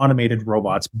aren't automated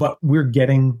robots, but we're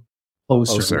getting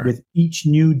closer. With each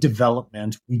new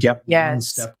development, we get one Yes.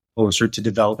 step closer to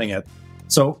developing it.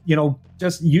 So,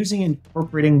 just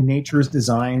incorporating nature's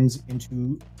designs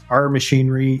into our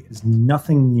machinery is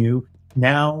nothing new.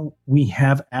 Now we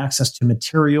have access to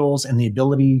materials and the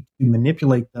ability to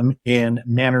manipulate them in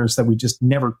manners that we just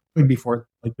never could before,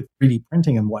 like with 3D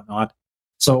printing and whatnot.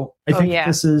 So I think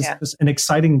this is just an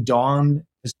exciting dawn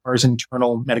as far as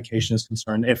internal medication is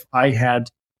concerned. If I had,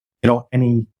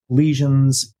 any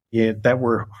lesions that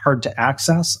were hard to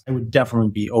access, I would definitely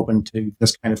be open to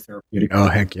this kind of therapeutic. Oh,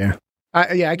 heck yeah.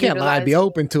 I can't lie. I'd be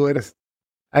open to it.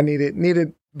 I need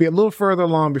to be a little further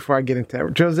along before I get into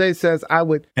it. Jose says I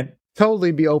would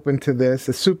totally be open to this.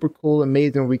 It's super cool,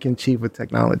 amazing what we can achieve with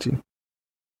technology.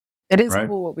 It is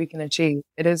cool what we can achieve.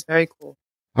 It is very cool.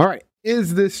 All right.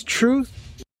 Is this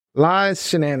truth, lies,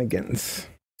 shenanigans?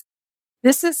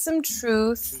 This is some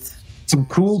truth. Some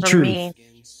cool for truth. me.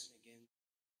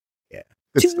 Yeah.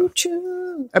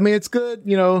 Choo-choo. I mean, it's good.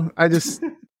 I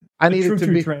need it to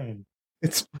be. Train.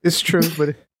 It's true,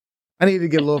 but I need to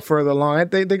get a little further along.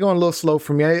 They're going a little slow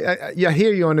for me. I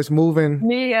hear you on this moving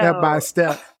step by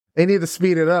step. They need to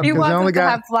speed it up. He wants they only us to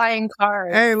have flying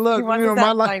cars. Hey, look, he wants us to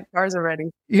have flying cars already.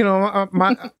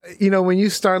 When you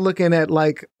start looking at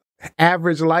like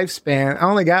average lifespan, I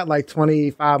only got like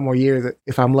 25 more years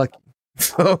if I'm lucky.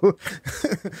 So,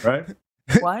 right?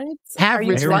 What?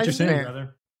 Average I hear what you're saying, lifespan.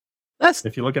 brother. That's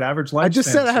if you look at average lifespan. I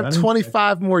just said I have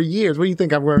 25 more years. What do you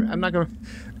think I'm going? I'm not going to.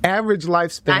 Average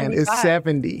lifespan 95. is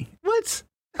 70. What?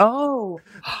 Oh.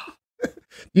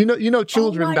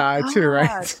 children my die too, right?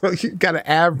 God. So you got to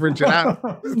average it out.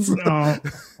 No.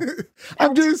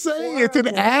 I'm just saying, it's an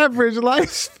average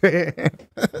lifespan.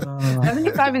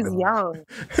 75 is young.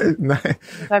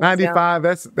 95.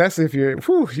 That's if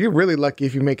you're really lucky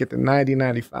if you make it to 90,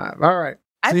 95. All right.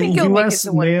 I The think you'll make it US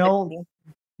to male- 150.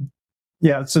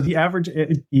 Yeah, so the average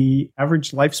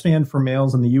lifespan for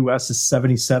males in the U.S. is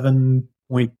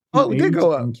 77.8. Oh, it did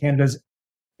go up. And Canada's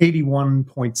 81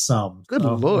 point some. Good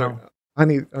So, Lord. you know, I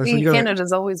need. So you're gonna,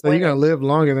 Canada's always so you're winning. gonna live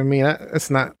longer than me.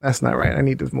 That's not right. I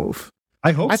need to move.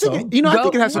 I hope I so. think I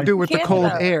think it has to Go do with the cold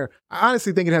Canada. air. I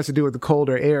honestly think it has to do with the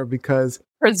colder air because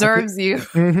Preserves you.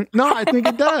 No, I think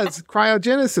it does.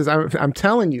 Cryogenesis. I'm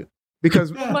telling you,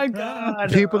 because Oh my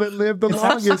God. people that live the It's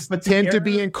longest but the tend to air-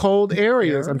 be in cold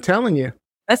areas. air- I'm telling you.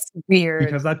 That's weird.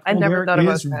 Because that I cold never air thought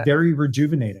about is that. very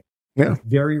rejuvenating. Yeah. It's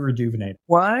very rejuvenating.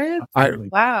 What? Absolutely.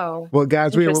 Wow. Well,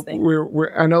 guys, Interesting.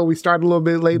 we're I know we started a little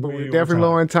bit late, but Way we're over definitely low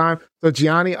time. on time. So,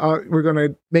 Gianni, we're going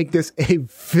to make this a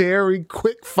very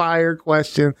quick fire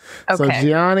question. So, Okay.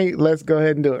 Gianni, let's go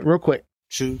ahead and do it real quick.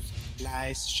 Truth,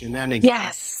 lies, shenanigans.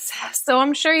 Yes. So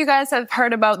I'm sure you guys have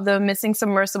heard about the missing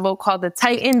submersible called the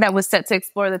Titan that was set to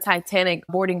explore the Titanic,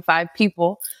 boarding 5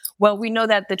 people. Well, we know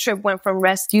that the trip went from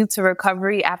rescue to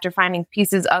recovery after finding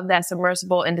pieces of that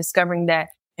submersible and discovering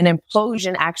that an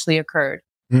implosion actually occurred.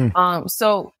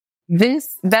 So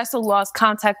this vessel lost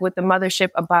contact with the mothership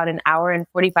about an hour and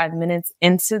 45 minutes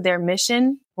into their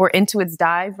mission, or into its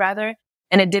dive rather,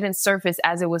 and it didn't surface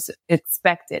as it was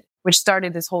expected, which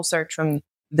started this whole search from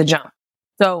the jump.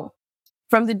 So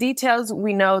from the details,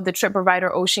 we know the trip provider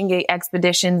OceanGate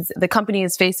Expeditions, the company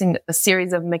is facing a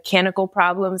series of mechanical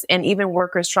problems, and even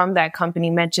workers from that company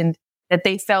mentioned that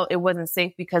they felt it wasn't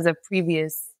safe because of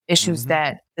previous issues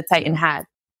that the Titan had.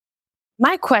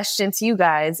 My question to you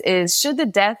guys is, should the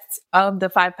deaths of the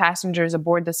 5 passengers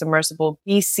aboard the submersible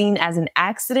be seen as an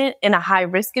accident in a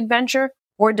high-risk adventure,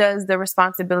 or does the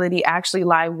responsibility actually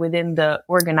lie within the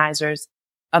organizers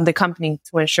of the company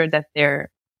to ensure that their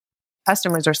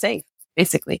customers are safe,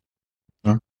 basically?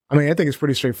 I mean, I think it's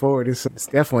pretty straightforward. It's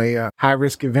definitely a high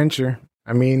risk adventure.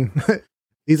 I mean,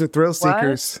 these are thrill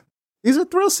seekers. These are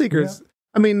thrill seekers. Yeah.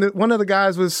 I mean, one of the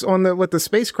guys was on the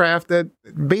spacecraft that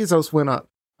Bezos went up.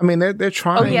 I mean, they're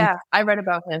trying. Oh yeah, I read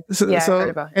about him. I read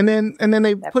about him. And then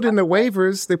they put in their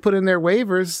waivers. They put in their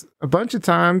waivers a bunch of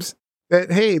times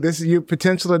that, hey, this is your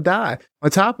potential to die. On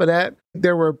top of that,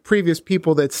 there were previous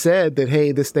people that said that,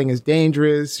 hey, this thing is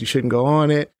dangerous. You shouldn't go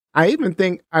on it. I even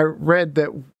think I read that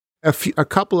a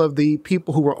couple of the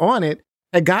people who were on it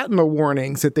had gotten the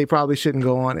warnings that they probably shouldn't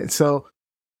go on it. So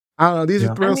I don't know. These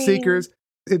are thrill seekers.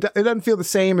 It doesn't feel the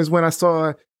same as when I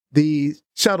saw the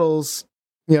shuttles,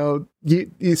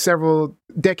 several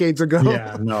decades ago.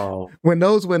 Yeah, no. When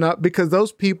those went up, because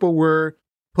those people were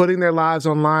putting their lives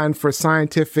online for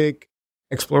scientific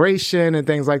exploration and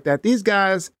things like that. These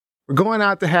guys were going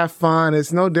out to have fun.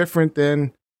 It's no different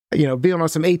than, being on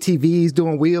some ATVs,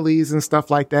 doing wheelies and stuff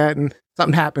like that, and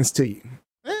something happens to you.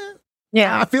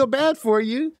 Yeah. I feel bad for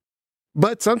you,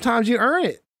 but sometimes you earn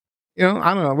it. I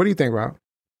don't know. What do you think, Rob?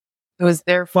 It was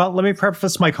there. Well, let me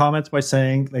preface my comments by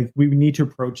saying, we need to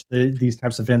approach these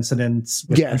types of incidents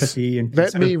with empathy and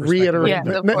let me reiterate.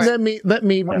 Yeah, let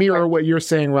me mirror what you're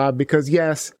saying, Rob, because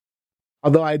yes,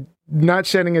 although I'm not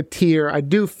shedding a tear, I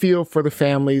do feel for the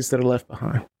families that are left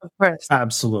behind. Of course.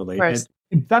 Absolutely.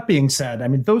 That being said, I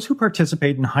mean, those who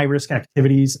participate in high risk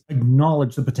activities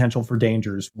acknowledge the potential for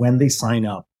dangers when they sign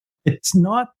up. It's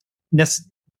not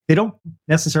they don't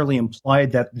necessarily imply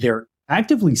that they're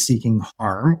actively seeking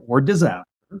harm or disaster.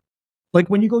 Like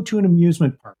when you go to an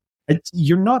amusement park,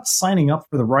 you're not signing up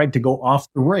for the ride to go off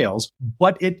the rails,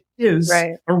 but it is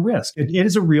a risk. It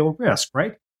is a real risk,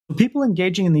 right? So people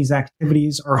engaging in these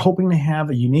activities are hoping to have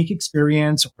a unique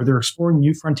experience, or they're exploring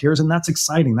new frontiers, and that's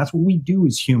exciting. That's what we do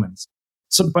as humans.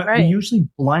 But we usually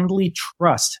blindly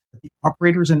trust that the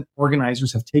operators and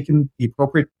organizers have taken the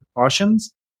appropriate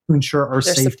precautions to ensure our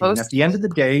safety. And at the end of the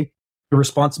day, the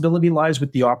responsibility lies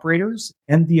with the operators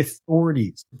and the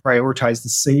authorities to prioritize the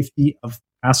safety of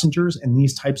passengers in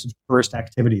these types of tourist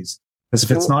activities. Because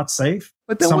if it's not safe,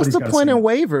 but then what's the point in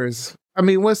waivers? I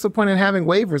mean, what's the point in having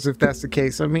waivers if that's the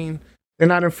case? I mean, they're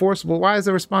not enforceable. Why is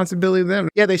the responsibility of them?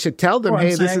 Yeah, they should tell them,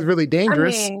 hey, this is really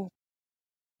dangerous.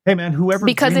 Hey, man, whoever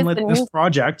greenlit this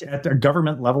project at the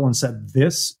government level and said,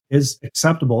 this is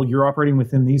acceptable, you're operating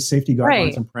within these safety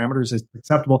guidelines and parameters is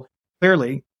acceptable,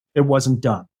 clearly it wasn't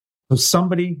done. So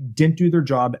somebody didn't do their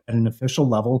job at an official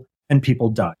level and people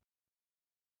died.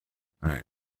 All right.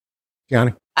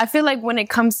 Gianni? I feel like when it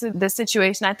comes to this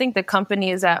situation, I think the company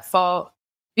is at fault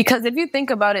because if you think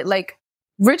about it,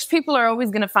 rich people are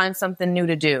always going to find something new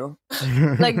to do.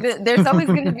 Like there's always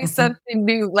going to be something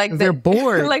new. Like they're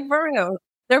bored. Like for real,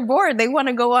 they're bored. They want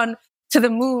to go on to the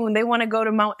moon. They want to go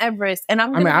to Mount Everest. And I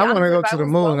want to go to the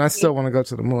moon. I still want to go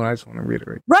to the moon. I just want to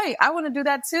reiterate. Right. I want to do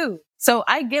that too. So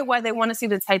I get why they want to see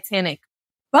the Titanic.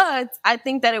 But I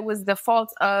think that it was the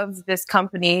fault of this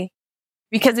company,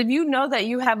 because if you know that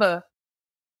you have a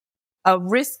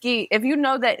risky, if you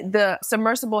know that the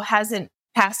submersible hasn't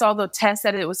passed all the tests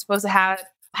that it was supposed to have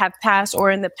passed,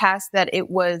 or in the past that it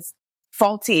was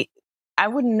faulty, I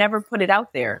would never put it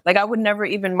out there. Like I would never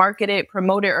even market it,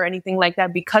 promote it, or anything like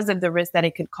that because of the risk that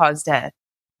it could cause death.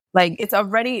 Like it's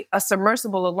already a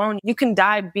submersible alone. You can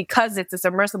die because it's a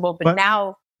submersible, but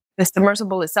now the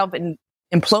submersible itself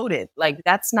imploded. Like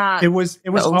that's not. It was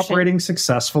operating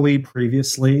successfully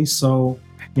previously, so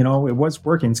it was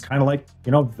working. It's kind of like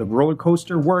the roller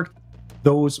coaster worked.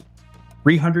 Those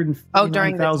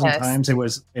 359,000 times. It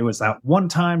was that one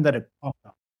time that it popped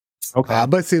up. Okay,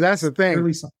 but see that's the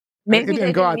thing. Maybe it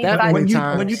didn't go out that many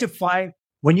times.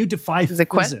 When you defy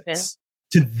physics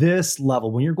to this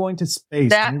level, when you're going to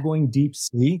space, when you're going deep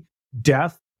sea,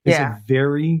 death is a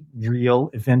very real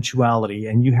eventuality,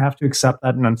 and you have to accept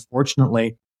that. And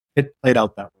unfortunately, it played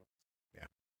out that way.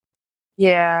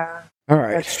 Yeah. All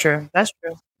right. That's true.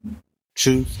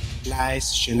 Truth,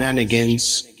 lies,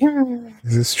 shenanigans.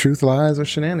 Is this truth, lies, or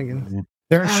shenanigans?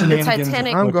 There are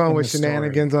shenanigans. I'm going with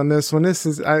shenanigans on this one. This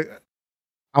is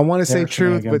I want to say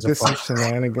truth, but this is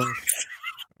shenanigans.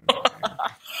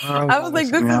 I was like,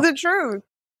 this is the truth.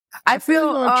 I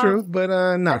feel truth,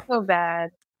 but no. I feel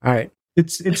bad. All right.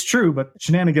 It's true, but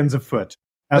shenanigans afoot.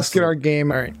 Let's get our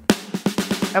game. All right.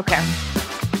 Okay.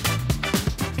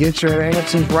 Get your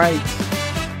answers right.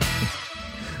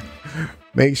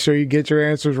 Make sure you get your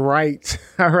answers right.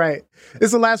 All right.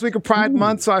 It's the last week of Pride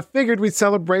Month, so I figured we'd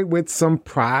celebrate with some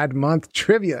Pride Month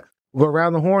trivia. We'll go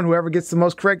around the horn. Whoever gets the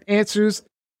most correct answers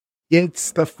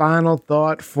gets the final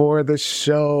thought for the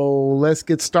show. Let's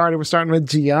get started. We're starting with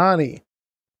Gianni.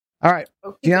 All right.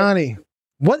 Okay. Gianni,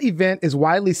 what event is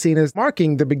widely seen as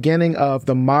marking the beginning of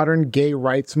the modern gay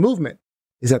rights movement?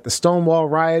 Is that the Stonewall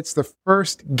riots, the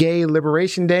first Gay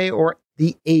Liberation Day, or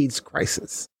the AIDS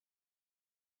crisis?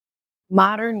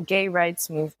 Modern gay rights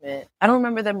movement. I don't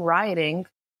remember them rioting.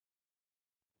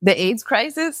 The AIDS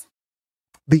crisis?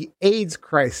 The AIDS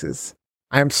crisis.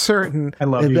 I'm certain I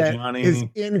love you, that Johnny. Is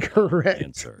incorrect.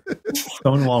 Answer.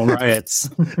 Stonewall riots.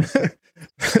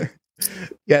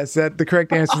 Yes, the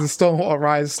correct answer is the Stonewall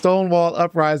riots. Stonewall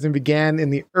uprising began in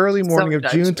the early morning of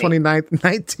June 29th,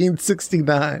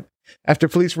 1969, after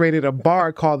police raided a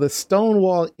bar called the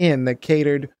Stonewall Inn that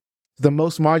catered to the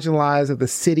most marginalized of the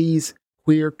city's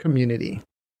queer community.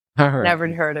 Never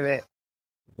heard of it.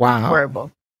 Wow.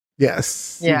 Horrible.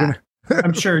 Yes. Yeah.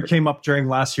 I'm sure it came up during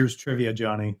last year's trivia,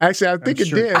 Johnny. Actually, I think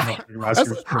it did.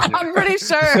 I'm pretty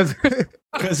sure.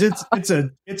 Because it's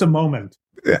a moment.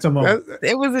 It's a moment.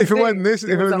 It was if it wasn't this,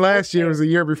 if it was last year, it was the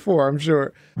year before, I'm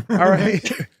sure. All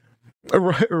right.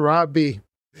 Rob B.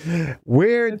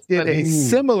 Where did a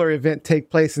similar event take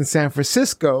place in San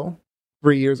Francisco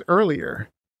 3 years earlier?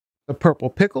 The Purple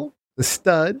Pickle, the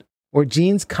Stud, or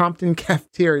Gene's Compton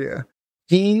Cafeteria?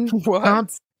 Gene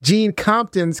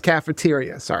Compton's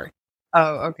Cafeteria. Sorry.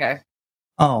 Oh, okay.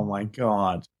 Oh my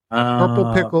God.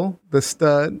 Purple Pickle, the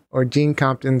Stud, or Gene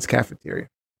Compton's Cafeteria?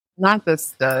 Not the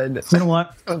Stud. You know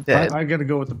what? I got to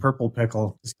go with the Purple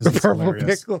Pickle. The Purple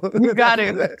Pickle. You got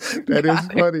it. That is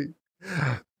funny.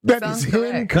 That is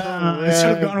incorrect. I should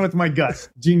have gone with my gut.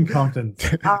 Gene Compton.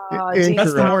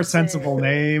 That's the more sensible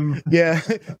name. Yeah.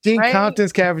 Gene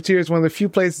Compton's Cafeteria is one of the few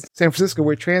places in San Francisco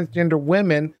where transgender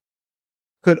women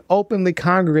could openly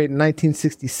congregate in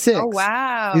 1966. Oh,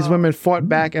 wow. These women fought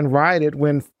back and rioted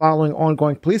when, following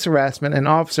ongoing police harassment, an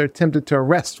officer attempted to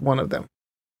arrest one of them.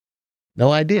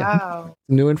 No idea. Wow.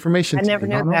 New information. I never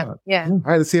knew that. Yeah. All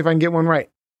right, let's see if I can get one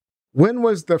right. When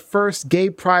was the first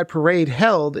gay pride parade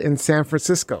held in San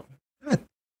Francisco?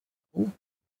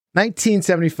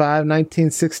 1975,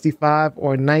 1965,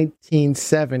 or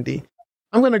 1970?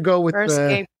 I'm going to go with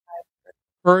the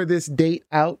furthest date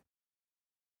out.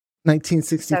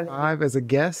 1965 as a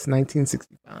guess.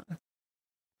 1965.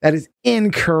 That is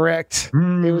incorrect.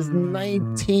 It was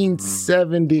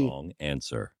 1970. Wrong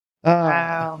answer.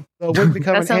 Wow. So it wouldn't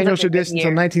become an annual like tradition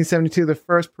until 1972. The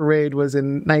first parade was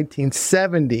in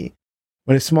 1970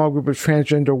 when a small group of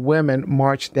transgender women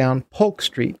marched down Polk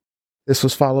Street. This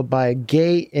was followed by a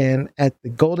gay inn at the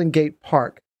Golden Gate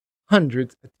Park.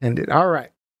 Hundreds attended. All right.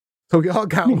 So we all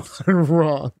got one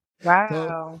wrong. Wow.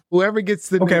 So whoever gets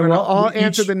the I'll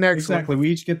answer the next one. Exactly.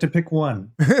 We each get to pick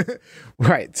one.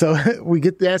 Right. So we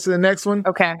get to answer the next one.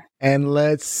 Okay. And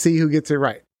let's see who gets it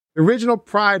right. The original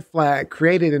pride flag,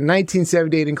 created in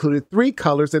 1978, included 3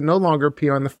 colors that no longer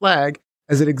appear on the flag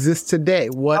as it exists today.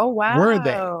 What were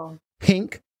they?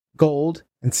 Pink, gold,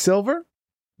 and silver,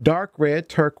 dark red,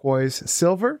 turquoise,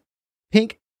 silver,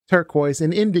 pink, turquoise,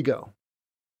 and indigo.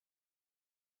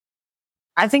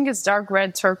 I think it's dark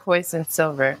red, turquoise, and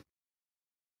silver.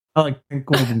 I like pink,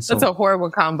 gold, and silver. That's a horrible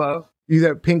combo. You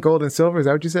said pink, gold, and silver? Is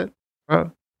that what you said?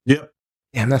 Yep.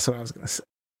 Damn, that's what I was going to say.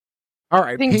 All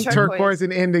right, pink, turquoise,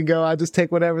 and indigo. I'll just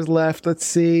take whatever's left. Let's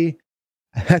see.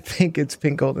 I think it's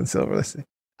pink, gold, and silver. Let's see.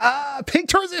 Pink,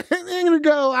 turquoise, and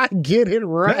indigo. I get it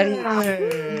right.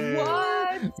 Hey.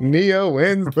 What? Neo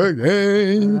wins the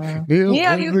game.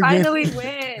 Neo, you finally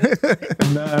win.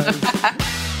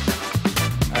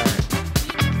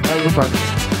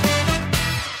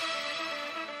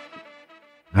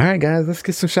 All right, guys, let's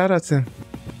get some shout outs in.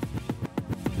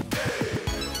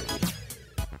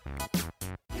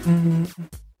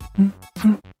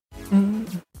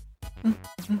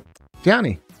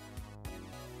 Gianni.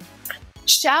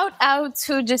 Shout out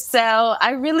to Gisselle.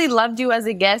 I really loved you as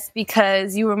a guest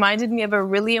because you reminded me of a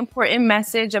really important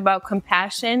message about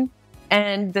compassion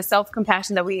and the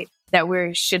self-compassion that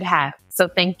we should have. So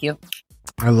thank you.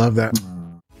 I love that.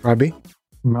 Robbie?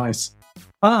 Nice.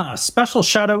 Special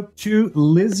shout out to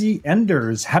Lizzie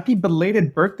Enders. Happy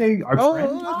belated birthday, our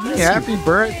friend. Happy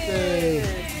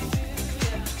birthday.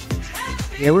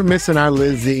 Yeah, we're missing our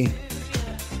Lizzie.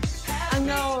 I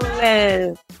know,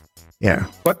 Liz. Yeah.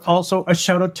 But also a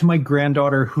shout out to my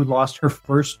granddaughter who lost her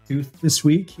first tooth this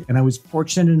week. And I was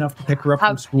fortunate enough to pick her up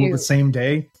from school the same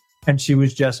day. And she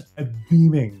was just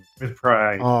beaming with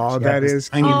pride. Oh, that is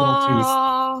tiny little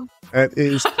tooth. That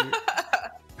is cute.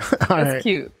 That's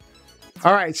cute.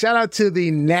 All right. Shout out to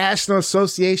the National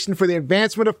Association for the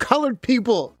Advancement of Colored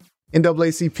People,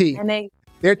 NAACP. And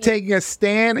they're taking a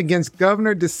stand against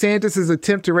Governor DeSantis'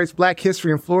 attempt to erase Black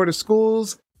history in Florida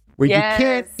schools, where you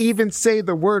can't even say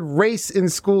the word race in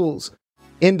schools.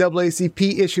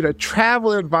 NAACP issued a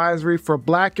travel advisory for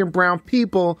Black and brown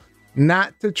people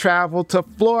not to travel to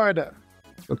Florida.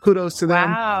 So kudos to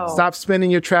them. Stop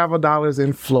spending your travel dollars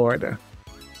in Florida.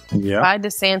 Yeah. Bye,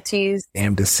 DeSantis.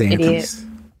 Damn DeSantis. Idiot.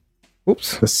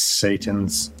 Oops. The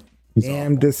Satans.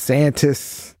 Damn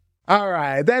DeSantis. All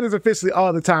right. That is officially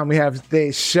all the time we have for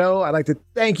today's show. I'd like to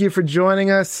thank you for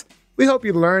joining us. We hope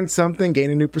you learned something,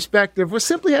 gained a new perspective, or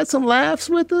simply had some laughs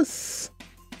with us.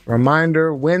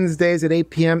 Reminder, Wednesdays at 8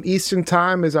 p.m. Eastern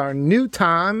Time is our new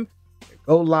time.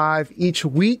 Go live each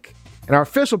week. And our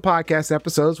official podcast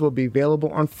episodes will be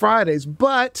available on Fridays.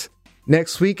 But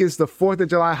next week is the 4th of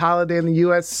July holiday in the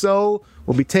U.S., so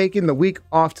we'll be taking the week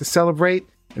off to celebrate.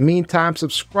 In the meantime,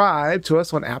 subscribe to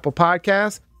us on Apple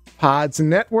Podcasts, Pods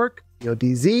Network,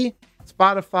 PODZ,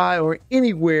 Spotify, or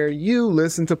anywhere you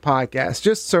listen to podcasts.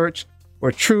 Just search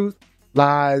for Truth,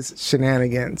 Lies,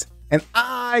 Shenanigans. And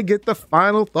I get the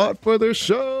final thought for the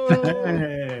show.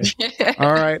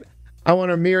 All right. I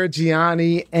want to mirror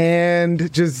Gianni and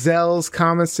Giselle's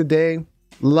comments today.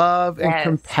 Love and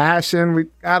compassion. We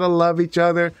got to love each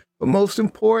other. But most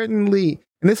importantly,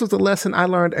 and this was a lesson I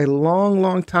learned a long,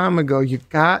 long time ago, you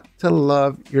got to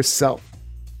love yourself.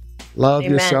 Love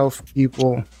yourself,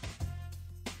 people.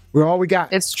 We're all we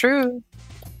got. It's true.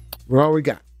 We're all we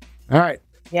got. All right.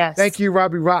 Yes. Thank you,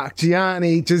 Robbie Rock,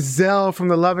 Gianni, Gisselle from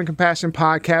the Love and Compassion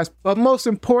podcast. But most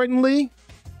importantly,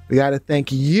 we got to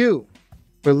thank you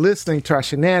for listening to our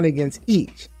shenanigans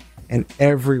each and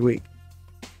every week.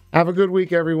 Have a good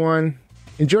week, everyone.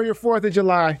 Enjoy your 4th of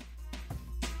July.